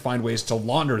tried to find ways to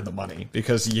launder the money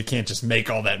because you can't just make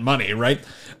all that money, right?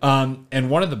 And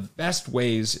one of the best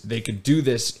ways they could do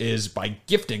this is by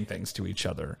gifting things to each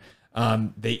other.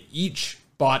 They each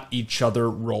bought each other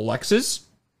Rolexes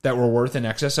that were worth in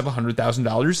excess of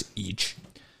 $100,000 each.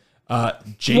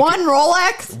 One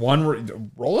Rolex?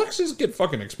 Rolexes get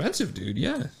fucking expensive, dude.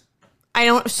 Yeah.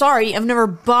 Sorry, I've never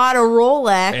bought a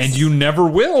Rolex. And you never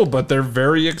will, but they're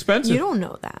very expensive. You don't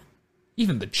know that.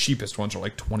 Even the cheapest ones are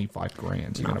like 25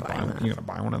 grand. You're gonna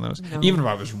buy one of those? No. Even if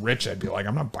I was rich, I'd be like,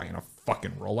 I'm not buying a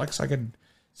fucking Rolex. I could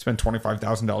spend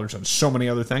 $25,000 on so many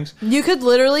other things. You could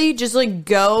literally just like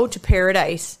go to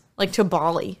paradise, like to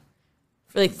Bali,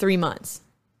 for like 3 months.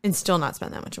 And still not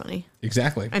spend that much money.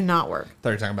 Exactly. And not work. I thought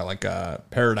you were talking about like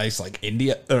paradise, like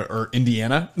India or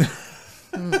Indiana.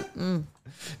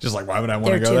 Just like, why would I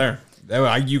want to go there?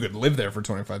 You could live there for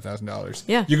 $25,000.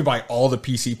 Yeah. You could buy all the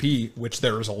PCP, which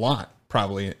there is a lot,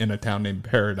 probably in a town named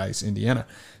Paradise, Indiana,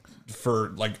 for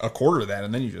like a quarter of that.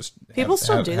 And then you just have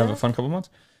a fun couple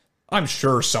months. I'm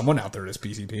sure someone out there does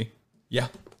PCP. Yeah.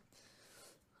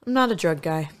 I'm not a drug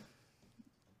guy.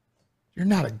 You're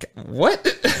not a guy. What?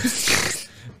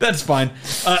 That's fine.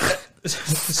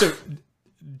 So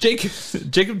Jacob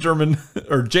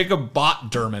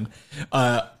bought Durman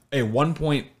a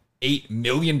 $1.8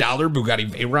 million Bugatti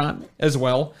Veyron as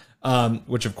well,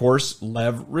 which of course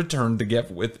Lev returned the gift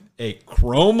with a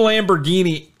chrome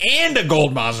Lamborghini and a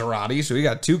gold Maserati. So he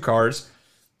got 2 cars.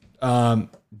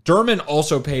 Durman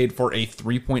also paid for a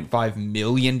 $3.5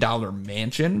 million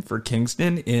mansion for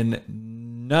Kingston in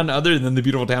none other than the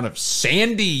beautiful town of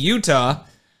Sandy, Utah.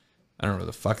 I don't know where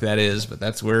the fuck that is, but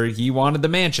that's where he wanted the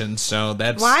mansion. So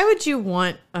that's... Why would you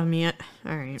want a man?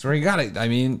 All right. That's where he got it. I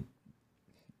mean,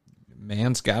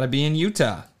 man's got to be in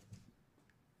Utah.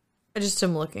 I just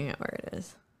am looking at where it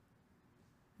is.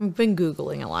 I've been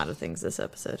Googling a lot of things this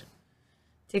episode. It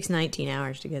takes 19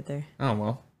 hours to get there. Oh,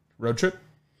 well. Road trip?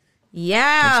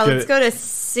 Yeah, let's go to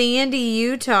Sandy,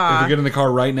 Utah. If we get in the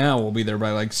car right now, we'll be there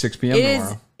by like 6 p.m.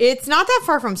 tomorrow. It's not that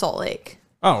far from Salt Lake.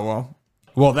 Oh, well.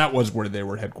 Well, that was where they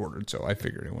were headquartered, so I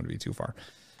figured it wouldn't be too far.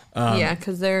 Yeah,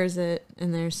 because there's it,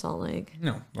 and there's Salt Lake.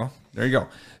 No, well, there you go.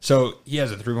 So he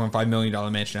has a $3.5 million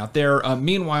mansion out there.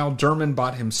 Meanwhile, Durman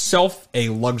bought himself a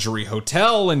luxury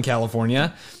hotel in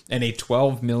California and a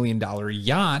 $12 million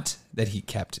yacht that he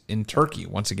kept in Turkey.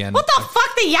 Once again, what the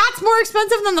fuck? The yacht's more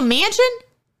expensive than the mansion?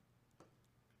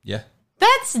 Yeah.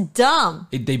 That's dumb.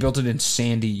 They built it in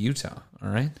Sandy, Utah. All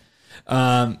right.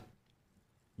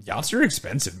 Yachts are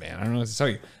expensive, man. I don't know what to tell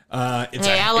you. It's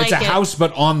a house,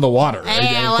 but on the water.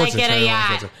 Hey, I like it, a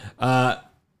yacht.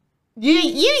 You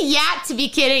yacht to be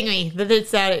kidding me that it's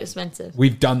that expensive.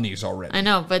 We've done these already. I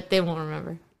know, but they won't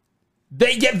remember.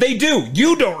 They do.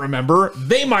 You don't remember.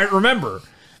 They might remember.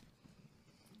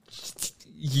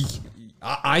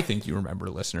 I think you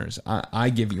remember, listeners. I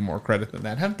give you more credit than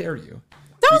that. How dare you?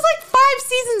 That was like 5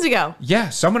 seasons ago. Yeah,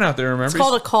 someone out there remembers. It's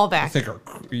called a callback.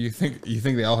 You think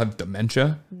they all have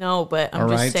dementia? No, but I'm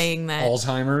just saying that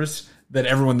Alzheimer's. that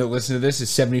everyone that listens to this is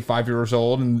 75 years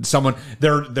old and someone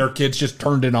their kids just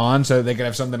turned it on so they could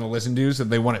have something to listen to so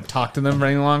they want to talk to them for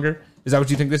any longer? Is that what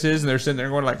you think this is? And they're sitting there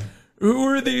going like, who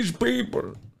are these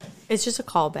people? It's just a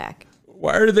callback.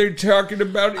 Why are they talking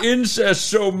about incest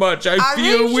so much? I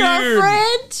feel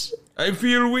weird. I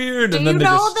feel weird. Do you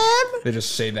know them? They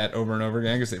just say that over and over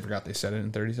again because they forgot they said it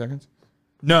in 30 seconds.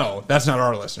 No, that's not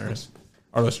our listeners.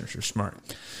 Our listeners are smart.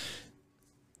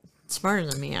 Smarter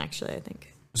than me, actually, I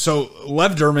think. So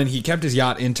Lev Derman, he kept his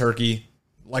yacht in Turkey.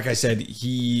 Like I said,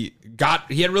 he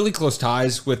had really close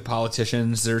ties with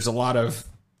politicians. There's a lot of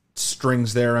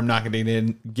strings there I'm not going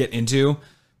to get into,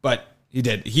 but he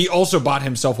did. He also bought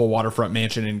himself a waterfront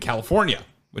mansion in California,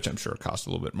 which I'm sure cost a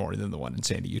little bit more than the one in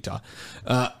Sandy, Utah.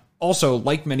 Also,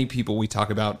 like many people we talk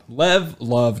about, Lev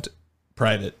loved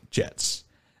private jets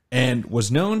and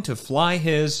was known to fly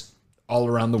his all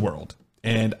around the world.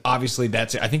 And obviously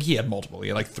that's it. I think he had multiple. He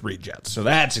had like 3 jets. So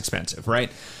that's expensive,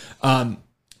 right?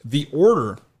 The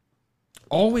order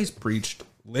always preached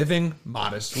living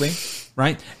modestly,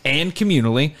 right? And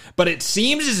communally. But it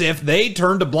seems as if they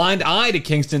turned a blind eye to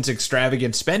Kingston's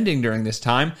extravagant spending during this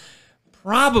time,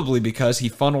 probably because he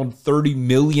funneled $30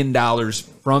 million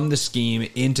from the scheme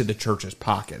into the church's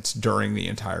pockets during the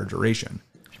entire duration.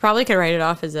 You probably could write it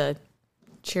off as a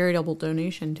charitable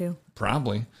donation, too.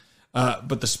 Probably.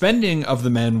 But the spending of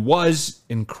the men was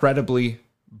incredibly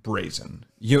brazen.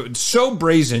 So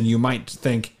brazen, you might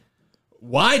think,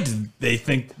 why did they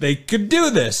think they could do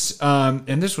this?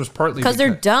 And this was partly because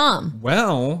they're dumb.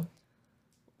 Well,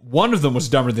 one of them was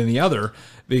dumber than the other,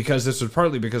 because this was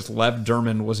partly because Lev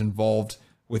Derman was involved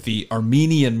with the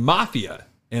Armenian mafia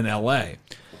in L.A.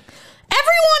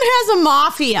 Everyone has a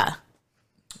mafia.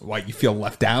 Why, you feel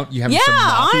left out? You have some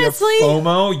mafia honestly.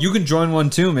 FOMO? You can join one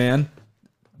too, man.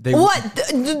 The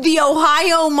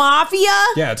Ohio Mafia?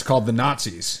 Yeah, it's called the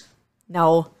Nazis.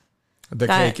 No. The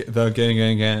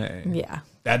gang. Yeah.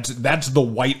 That's the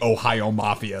white Ohio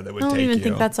Mafia that would take you. I don't even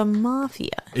think that's a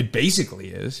mafia. It basically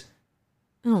is.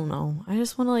 I don't know. I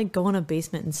just want to go in a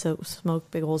basement and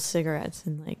smoke big old cigarettes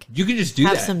and you can just do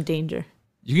have that. some danger.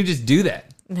 You can just do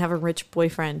that. And have a rich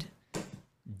boyfriend.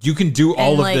 You can do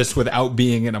all of this without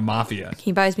being in a mafia.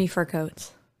 He buys me fur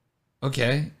coats.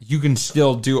 Okay. You can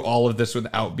still do all of this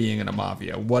without being in a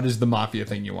mafia. What is the mafia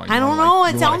thing you want? I don't know.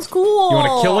 It sounds cool. You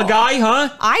want to kill a guy,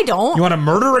 huh? I don't. You want to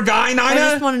murder a guy, Nina? I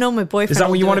just want to know my boyfriend. Is that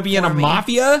what you want to be in a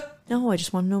mafia? No, I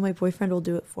just want to know my boyfriend will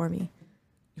do it for me.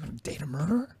 You want to date a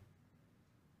murderer?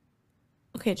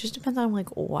 Okay, it just depends on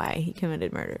why he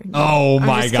committed murder. Oh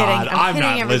my God! I'm kidding,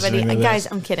 not everybody. listening to this. Guys,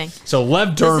 I'm kidding. So Lev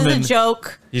Derman, this is a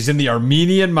joke. He's in the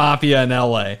Armenian mafia in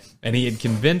L.A. and he had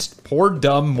convinced poor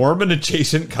dumb Mormon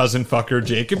adjacent cousin fucker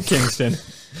Jacob Kingston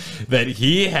that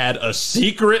he had a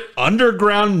secret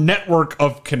underground network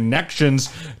of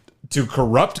connections to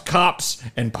corrupt cops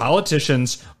and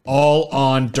politicians, all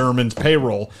on Derman's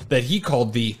payroll, that he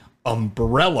called the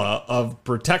umbrella of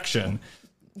protection.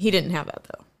 He didn't have that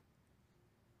though.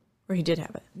 Or he did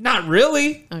have it? Not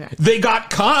really. Okay. They got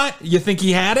caught. You think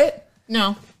he had it?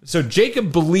 No. So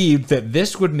Jacob believed that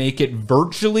this would make it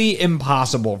virtually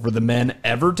impossible for the men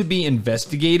ever to be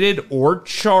investigated or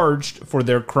charged for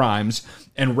their crimes,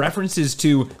 and references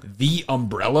to the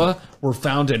umbrella were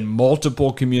found in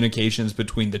multiple communications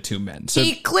between the two men. So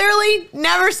he clearly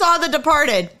never saw The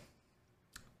Departed.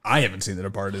 I haven't seen The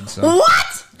Departed, so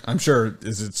what? I'm sure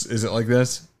is it like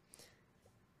this?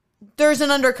 There's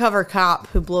an undercover cop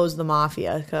who blows the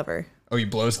mafia cover. Oh, he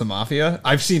blows the mafia?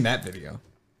 I've seen that video.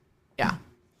 Yeah.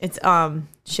 It's,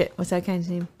 what's that guy's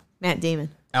name? Matt Damon.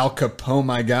 Al Capone,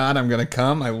 my God, I'm going to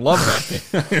come. I love that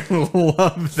thing. I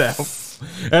love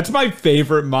that. That's my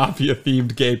favorite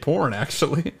mafia-themed gay porn,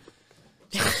 actually.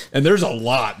 And there's a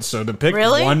lot, so to pick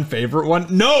one favorite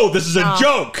one... No, this is a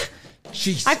joke!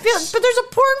 Jesus. But there's a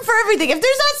porn for everything. If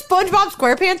there's that SpongeBob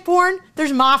SquarePants porn,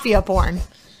 there's mafia porn.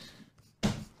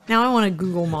 Now I want to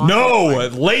Google mafia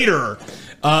porn. Later.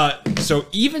 So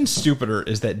even stupider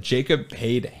is that Jacob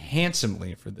paid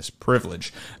handsomely for this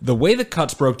privilege. The way the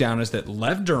cuts broke down is that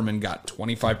Lev Derman got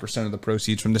 25% of the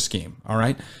proceeds from the scheme. All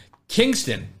right.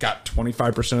 Kingston got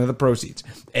 25% of the proceeds,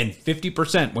 and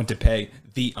 50% went to pay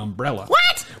the umbrella.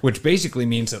 What? Which basically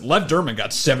means that Lev Derman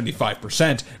got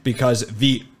 75% because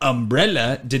the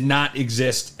umbrella did not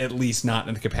exist, at least not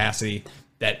in the capacity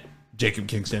that Jacob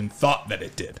Kingston thought that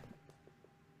it did.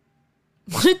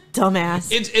 What a dumbass.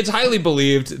 It's highly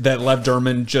believed that Lev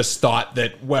Derman just thought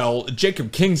that, well,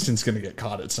 Jacob Kingston's going to get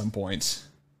caught at some points,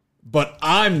 but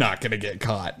I'm not going to get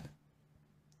caught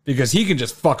because he can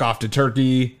just fuck off to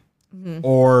Turkey,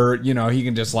 or, he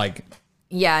can just and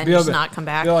just not come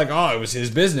back. Be like, oh, it was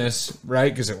his business,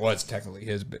 right? Because it was technically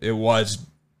it was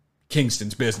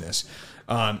Kingston's business.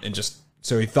 And just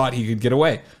so he thought he could get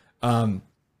away.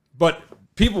 But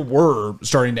people were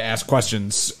starting to ask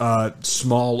questions,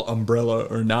 small umbrella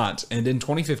or not. And in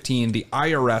 2015, the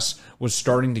IRS was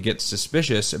starting to get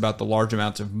suspicious about the large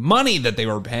amounts of money that they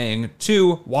were paying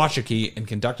to Washakie and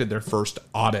conducted their first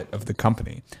audit of the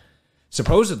company.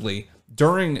 Supposedly,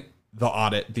 during the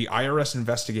audit, the IRS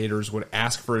investigators would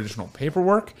ask for additional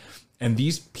paperwork, and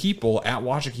these people at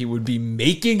Washakie would be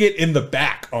making it in the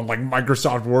back on like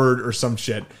Microsoft Word or some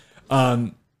shit.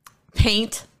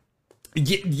 Paint.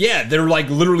 Yeah, they're like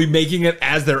literally making it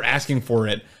as they're asking for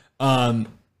it. And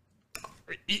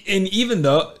even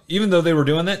though they were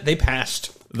doing that, they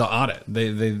passed the audit.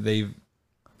 They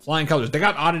flying colors. They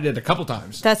got audited a couple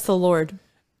times. That's the Lord.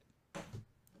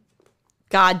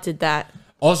 God did that.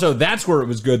 Also, that's where it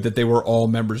was good that they were all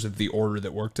members of the order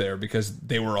that worked there, because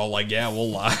they were all like, yeah, we'll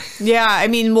lie. Yeah, I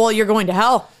mean, well, you're going to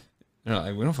hell.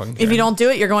 Like, we don't fucking care. If you don't do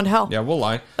it, you're going to hell. Yeah, we'll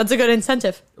lie. That's a good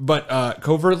incentive. But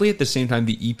covertly, at the same time,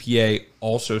 the EPA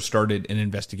also started an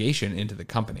investigation into the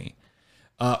company.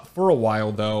 For a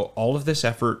while, though, all of this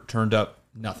effort turned up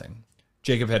nothing.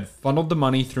 Jacob had funneled the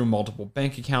money through multiple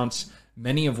bank accounts,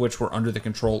 many of which were under the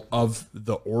control of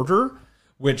the order,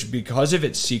 which, because of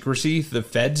its secrecy, the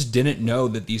feds didn't know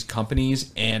that these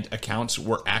companies and accounts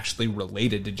were actually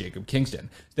related to Jacob Kingston.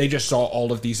 They just saw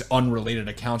all of these unrelated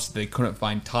accounts that they couldn't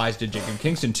find ties to Jacob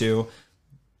Kingston to,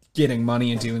 getting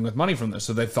money and dealing with money from this.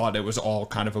 So they thought it was all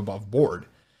kind of above board.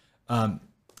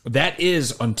 That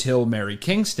is until Mary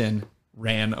Kingston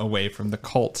ran away from the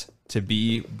cult to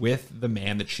be with the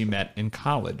man that she met in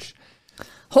college.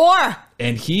 Whore!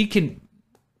 And he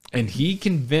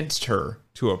convinced her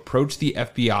to approach the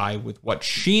FBI with what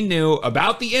she knew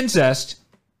about the incest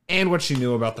and what she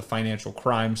knew about the financial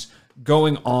crimes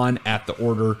going on at the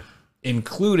order,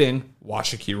 including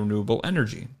Washakie Renewable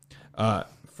Energy,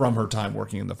 from her time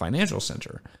working in the financial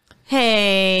center.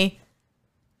 Hey,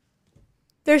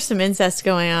 there's some incest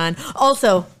going on.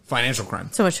 Also, financial crime.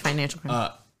 So much financial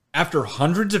crime. After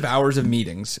hundreds of hours of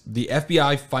meetings, the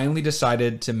FBI finally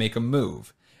decided to make a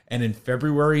move. And in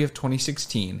February of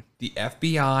 2016, the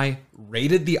FBI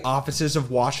raided the offices of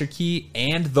Washakie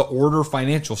and the Order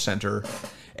Financial Center.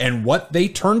 And what they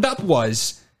turned up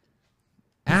was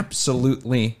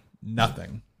absolutely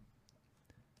nothing.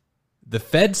 The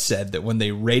feds said that when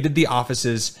they raided the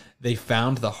offices, they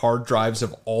found the hard drives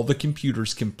of all the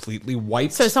computers completely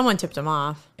wiped. So someone tipped them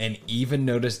off. And even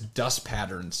noticed dust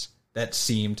patterns that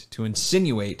seemed to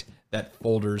insinuate that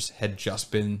folders had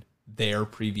just been there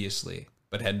previously,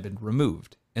 but hadn't been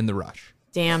removed in the rush.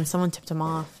 Damn, someone tipped him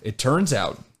off. It turns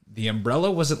out the umbrella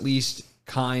was at least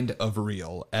kind of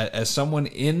real, as someone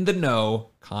in the know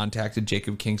contacted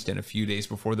Jacob Kingston a few days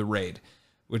before the raid,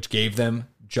 which gave them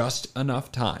just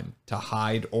enough time to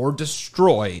hide or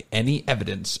destroy any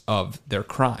evidence of their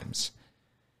crimes.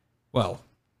 Well,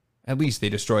 at least they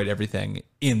destroyed everything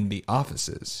in the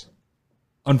offices.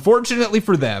 Unfortunately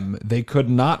for them, they could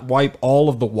not wipe all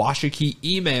of the Washakie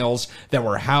emails that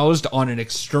were housed on an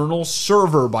external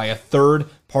server by a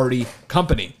third-party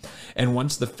company. And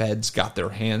once the feds got their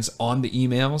hands on the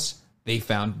emails, they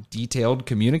found detailed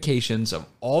communications of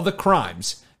all the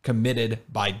crimes committed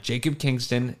by Jacob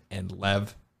Kingston and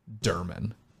Lev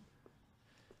Derman.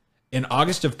 In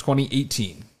August of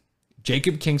 2018,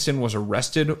 Jacob Kingston was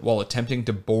arrested while attempting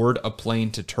to board a plane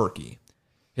to Turkey.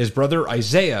 His brother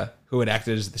Isaiah, who had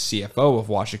acted as the CFO of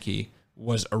Washakie,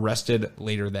 was arrested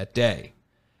later that day.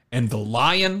 And the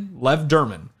lion, Lev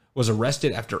Derman, was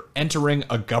arrested after entering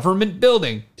a government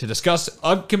building to discuss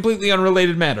a completely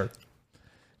unrelated matter.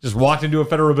 Just walked into a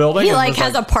federal building. He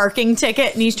has a parking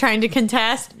ticket and he's trying to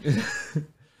contest.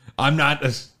 I'm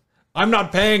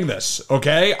not paying this,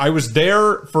 okay? I was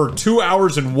there for 2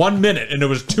 hours and 1 minute, and it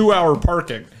was 2-hour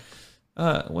parking.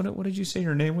 What did you say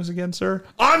your name was again, sir?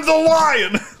 I'm the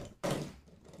lion!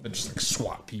 They just like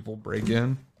SWAT people break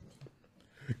in.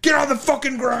 Get on the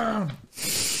fucking ground!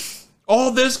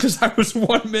 All this because I was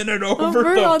 1 minute over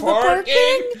the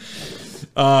parking.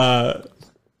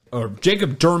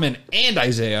 Jacob Derman and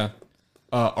Isaiah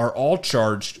are all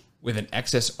charged with an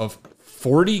excess of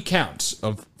 40 counts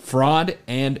of fraud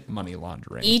and money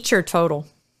laundering. Each or total?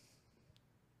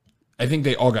 I think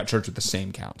they all got charged with the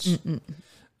same counts.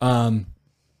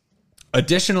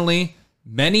 Additionally,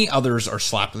 many others are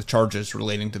slapped with charges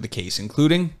relating to the case,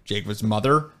 including Jacob's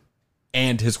mother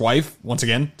and his wife, once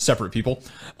again, separate people.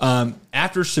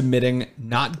 After submitting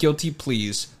not guilty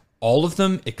pleas, all of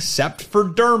them, except for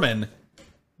Derman,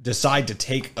 decide to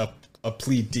take a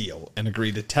plea deal and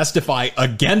agree to testify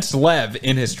against Lev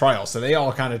in his trial. So they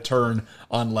all kind of turn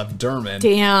on Lev Derman.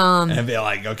 Damn. And be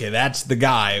like, okay, that's the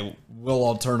guy. We'll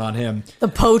all turn on him. The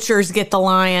poachers get the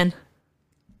lion.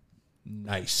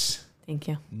 Nice. Thank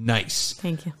you. Nice.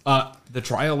 Thank you. The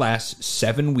trial lasts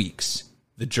 7 weeks.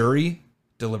 The jury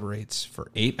deliberates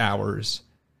for 8 hours,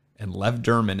 and Lev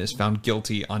Derman is found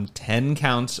guilty on 10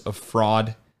 counts of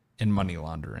fraud and money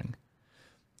laundering.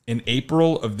 In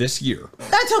April of this year.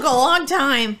 That took a long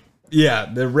time. Yeah,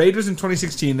 the raid was in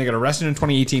 2016. They got arrested in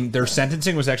 2018. Their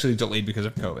sentencing was actually delayed because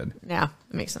of COVID. Yeah,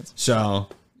 that makes sense. So,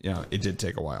 it did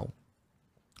take a while.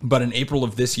 But in April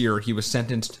of this year, he was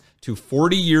sentenced to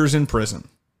 40 years in prison.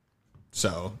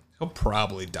 So, he'll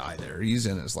probably die there. He's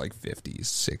in his, 50s,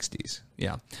 60s.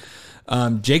 Yeah.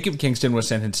 Jacob Kingston was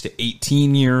sentenced to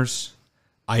 18 years.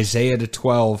 Isaiah to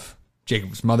 12.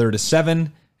 Jacob's mother to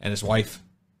 7. And his wife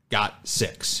got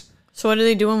 6. So what are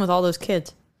they doing with all those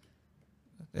kids?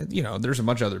 There's a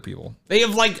bunch of other people. They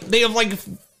have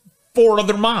 4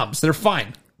 other moms. They're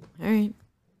fine. All right.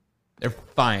 They're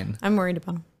fine. I'm worried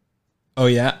about them. Oh,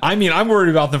 yeah? I mean, I'm worried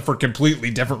about them for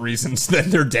completely different reasons than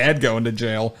their dad going to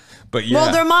jail. But yeah.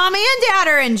 Well, their mom and dad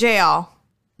are in jail.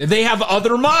 They have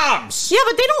other moms. Yeah,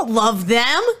 but they don't love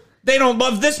them. They don't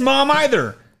love this mom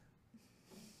either.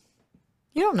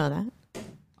 You don't know that.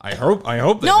 I hope they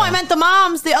No, don't. I meant the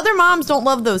moms. The other moms don't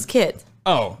love those kids.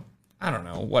 Oh, I don't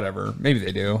know. Whatever. Maybe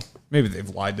they do. Maybe they've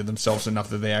lied to themselves enough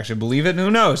that they actually believe it.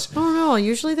 Who knows? I don't know.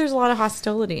 Usually there's a lot of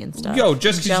hostility and stuff. Yo,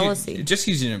 just jealousy. Just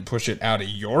because you didn't push it out of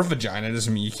your vagina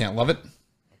doesn't mean you can't love it.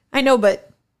 I know,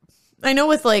 but I know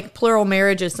with plural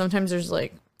marriages, sometimes there's a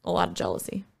lot of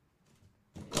jealousy.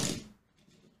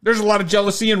 There's a lot of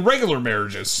jealousy in regular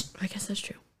marriages. I guess that's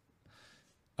true.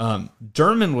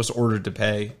 Derman was ordered to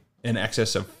pay in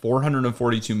excess of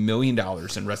 $442 million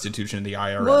in restitution to the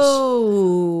IRS.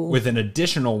 Whoa. With an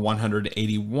additional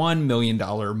 $181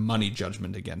 million money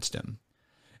judgment against him.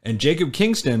 And Jacob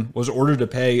Kingston was ordered to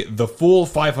pay the full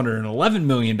 $511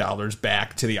 million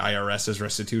back to the IRS as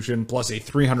restitution, plus a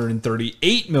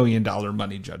 $338 million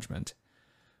money judgment.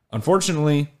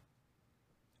 Unfortunately,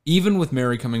 even with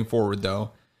Mary coming forward,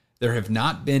 though, there have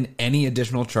not been any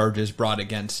additional charges brought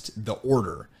against the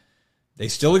order. They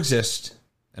still exist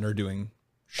and are doing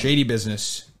shady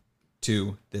business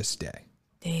to this day.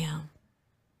 Damn.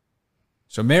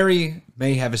 So Mary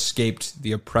may have escaped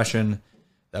the oppression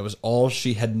that was all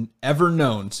she had ever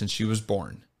known since she was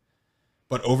born.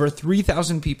 But over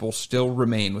 3,000 people still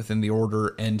remain within the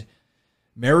order, and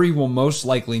Mary will most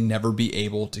likely never be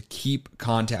able to keep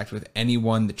contact with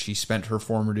anyone that she spent her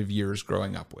formative years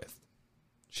growing up with.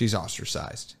 She's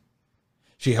ostracized.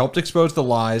 She helped expose the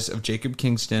lies of Jacob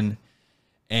Kingston,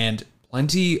 and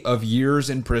plenty of years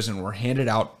in prison were handed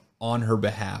out on her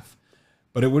behalf.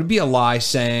 But it would be a lie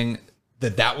saying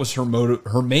that was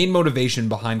her main motivation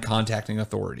behind contacting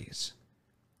authorities.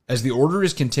 As the order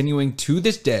is continuing to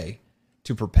this day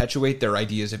to perpetuate their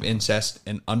ideas of incest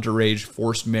and underage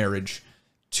forced marriage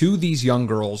to these young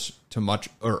girls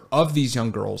of these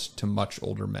young girls to much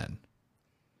older men.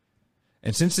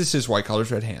 And since this is White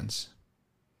Collars, Red Hands,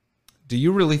 do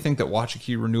you really think that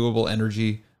Washakie Renewable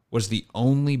Energy was the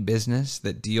only business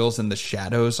that deals in the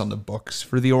shadows on the books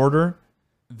for the order?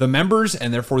 The members,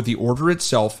 and therefore the order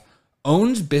itself,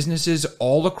 owns businesses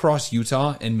all across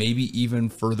Utah and maybe even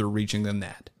further reaching than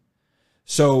that.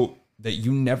 So that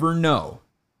you never know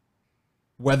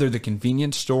whether the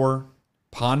convenience store,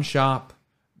 pawn shop,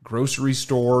 grocery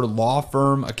store, law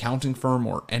firm, accounting firm,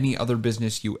 or any other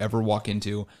business you ever walk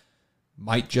into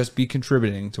might just be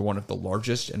contributing to one of the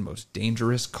largest and most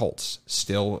dangerous cults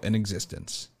still in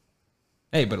existence.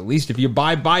 Hey, but at least if you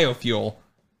buy biofuel,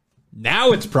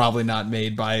 now it's probably not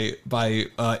made by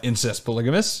incest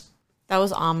polygamists. That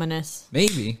was ominous.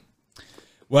 Maybe.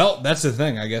 Well, that's the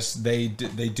thing. I guess they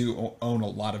do own a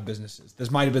lot of businesses.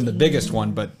 This might have been the biggest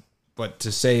one, but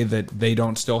to say that they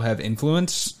don't still have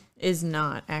influence is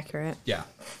not accurate. Yeah.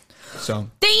 So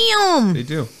damn, they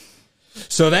do.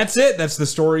 So that's it. That's the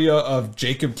story of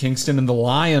Jacob Kingston and the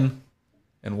Lion,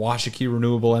 and Washakie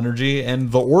Renewable Energy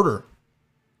and the Order.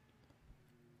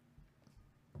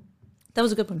 That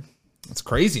was a good one. It's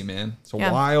crazy, man. It's a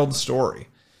wild story.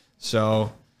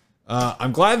 So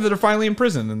I'm glad that they're finally in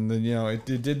prison, and it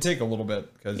did take a little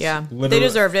bit because they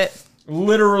deserved it.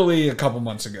 Literally a couple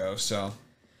months ago. So.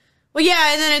 Well,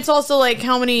 yeah, and then it's also like,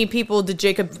 how many people did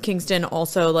Jacob Kingston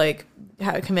also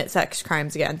commit sex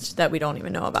crimes against that we don't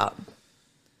even know about?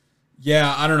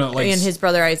 Yeah, I don't know. And his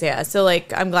brother Isaiah. So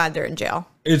I'm glad they're in jail.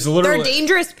 It's literally they're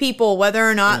dangerous people, whether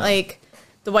or not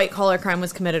the white collar crime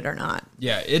was committed or not.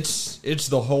 Yeah, it's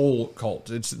the whole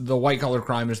cult. It's the white collar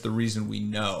crime is the reason we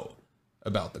know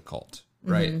about the cult,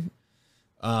 right?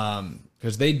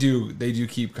 Because they do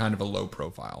keep kind of a low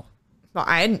profile. Well,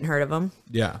 I hadn't heard of them.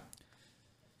 Yeah.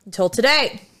 Until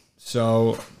today.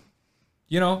 So,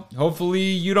 hopefully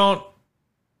you don't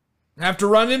have to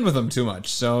run in with them too much.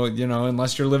 So,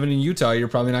 unless you're living in Utah, you're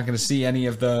probably not going to see any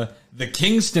of the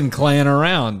Kingston clan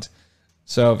around.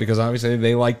 So, because obviously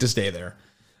they like to stay there.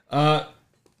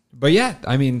 But yeah,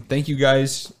 thank you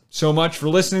guys so much for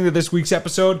listening to this week's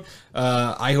episode.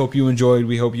 I hope you enjoyed.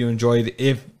 We hope you enjoyed.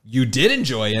 If you did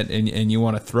enjoy it and you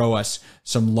want to throw us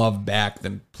some love back,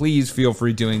 then please feel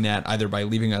free doing that either by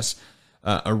leaving us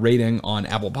a rating on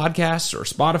Apple Podcasts or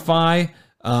Spotify.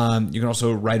 You can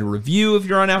also write a review if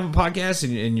you're on Apple Podcasts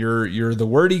and you're the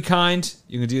wordy kind.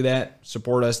 You can do that.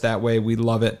 Support us that way. We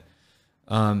love it.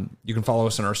 You can follow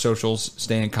us on our socials.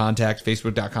 Stay in contact.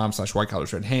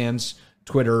 Facebook.com/whitecollarsredhands.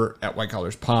 Twitter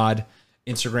 @whitecollarspod.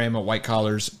 Instagram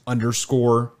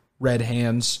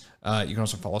 @whitecollars_redhands. You can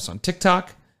also follow us on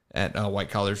TikTok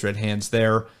 @whitecollarsredhands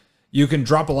there. You can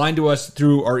drop a line to us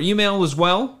through our email as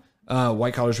well,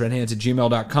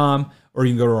 whitecollarsredhands@gmail.com, or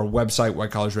you can go to our website,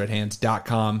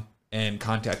 whitecollarsredhands.com, and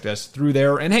contact us through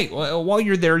there. And hey, while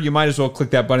you're there, you might as well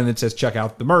click that button that says check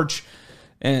out the merch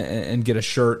and get a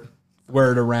shirt,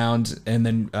 wear it around, and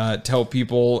then tell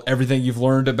people everything you've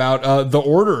learned about the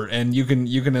order, and you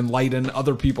can enlighten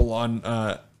other people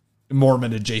on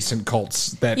Mormon adjacent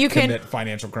cults that commit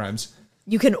financial crimes.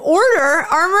 You can order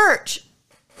our merch.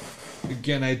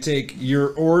 Can I take your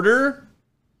order?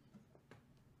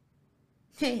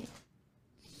 Hey.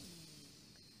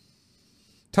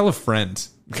 Tell a friend.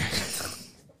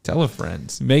 Tell a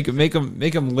friend. Make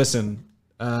them listen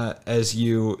as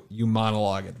you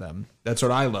monologue at them. That's what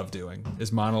I love doing,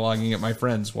 is monologuing at my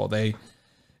friends while they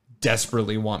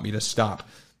desperately want me to stop.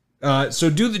 So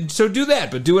do that,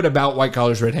 but do it about White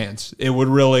Collars Red Hands. It would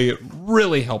really,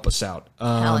 really help us out.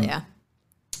 Hell yeah.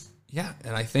 Yeah,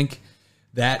 and I think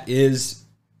that is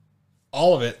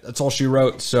all of it. That's all she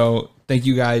wrote. So thank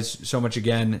you guys so much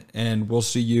again, and we'll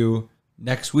see you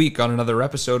next week on another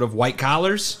episode of White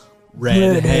Collars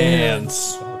Red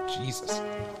Hands. Oh, Jesus.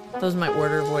 That was my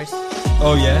order voice.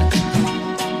 Oh, yeah?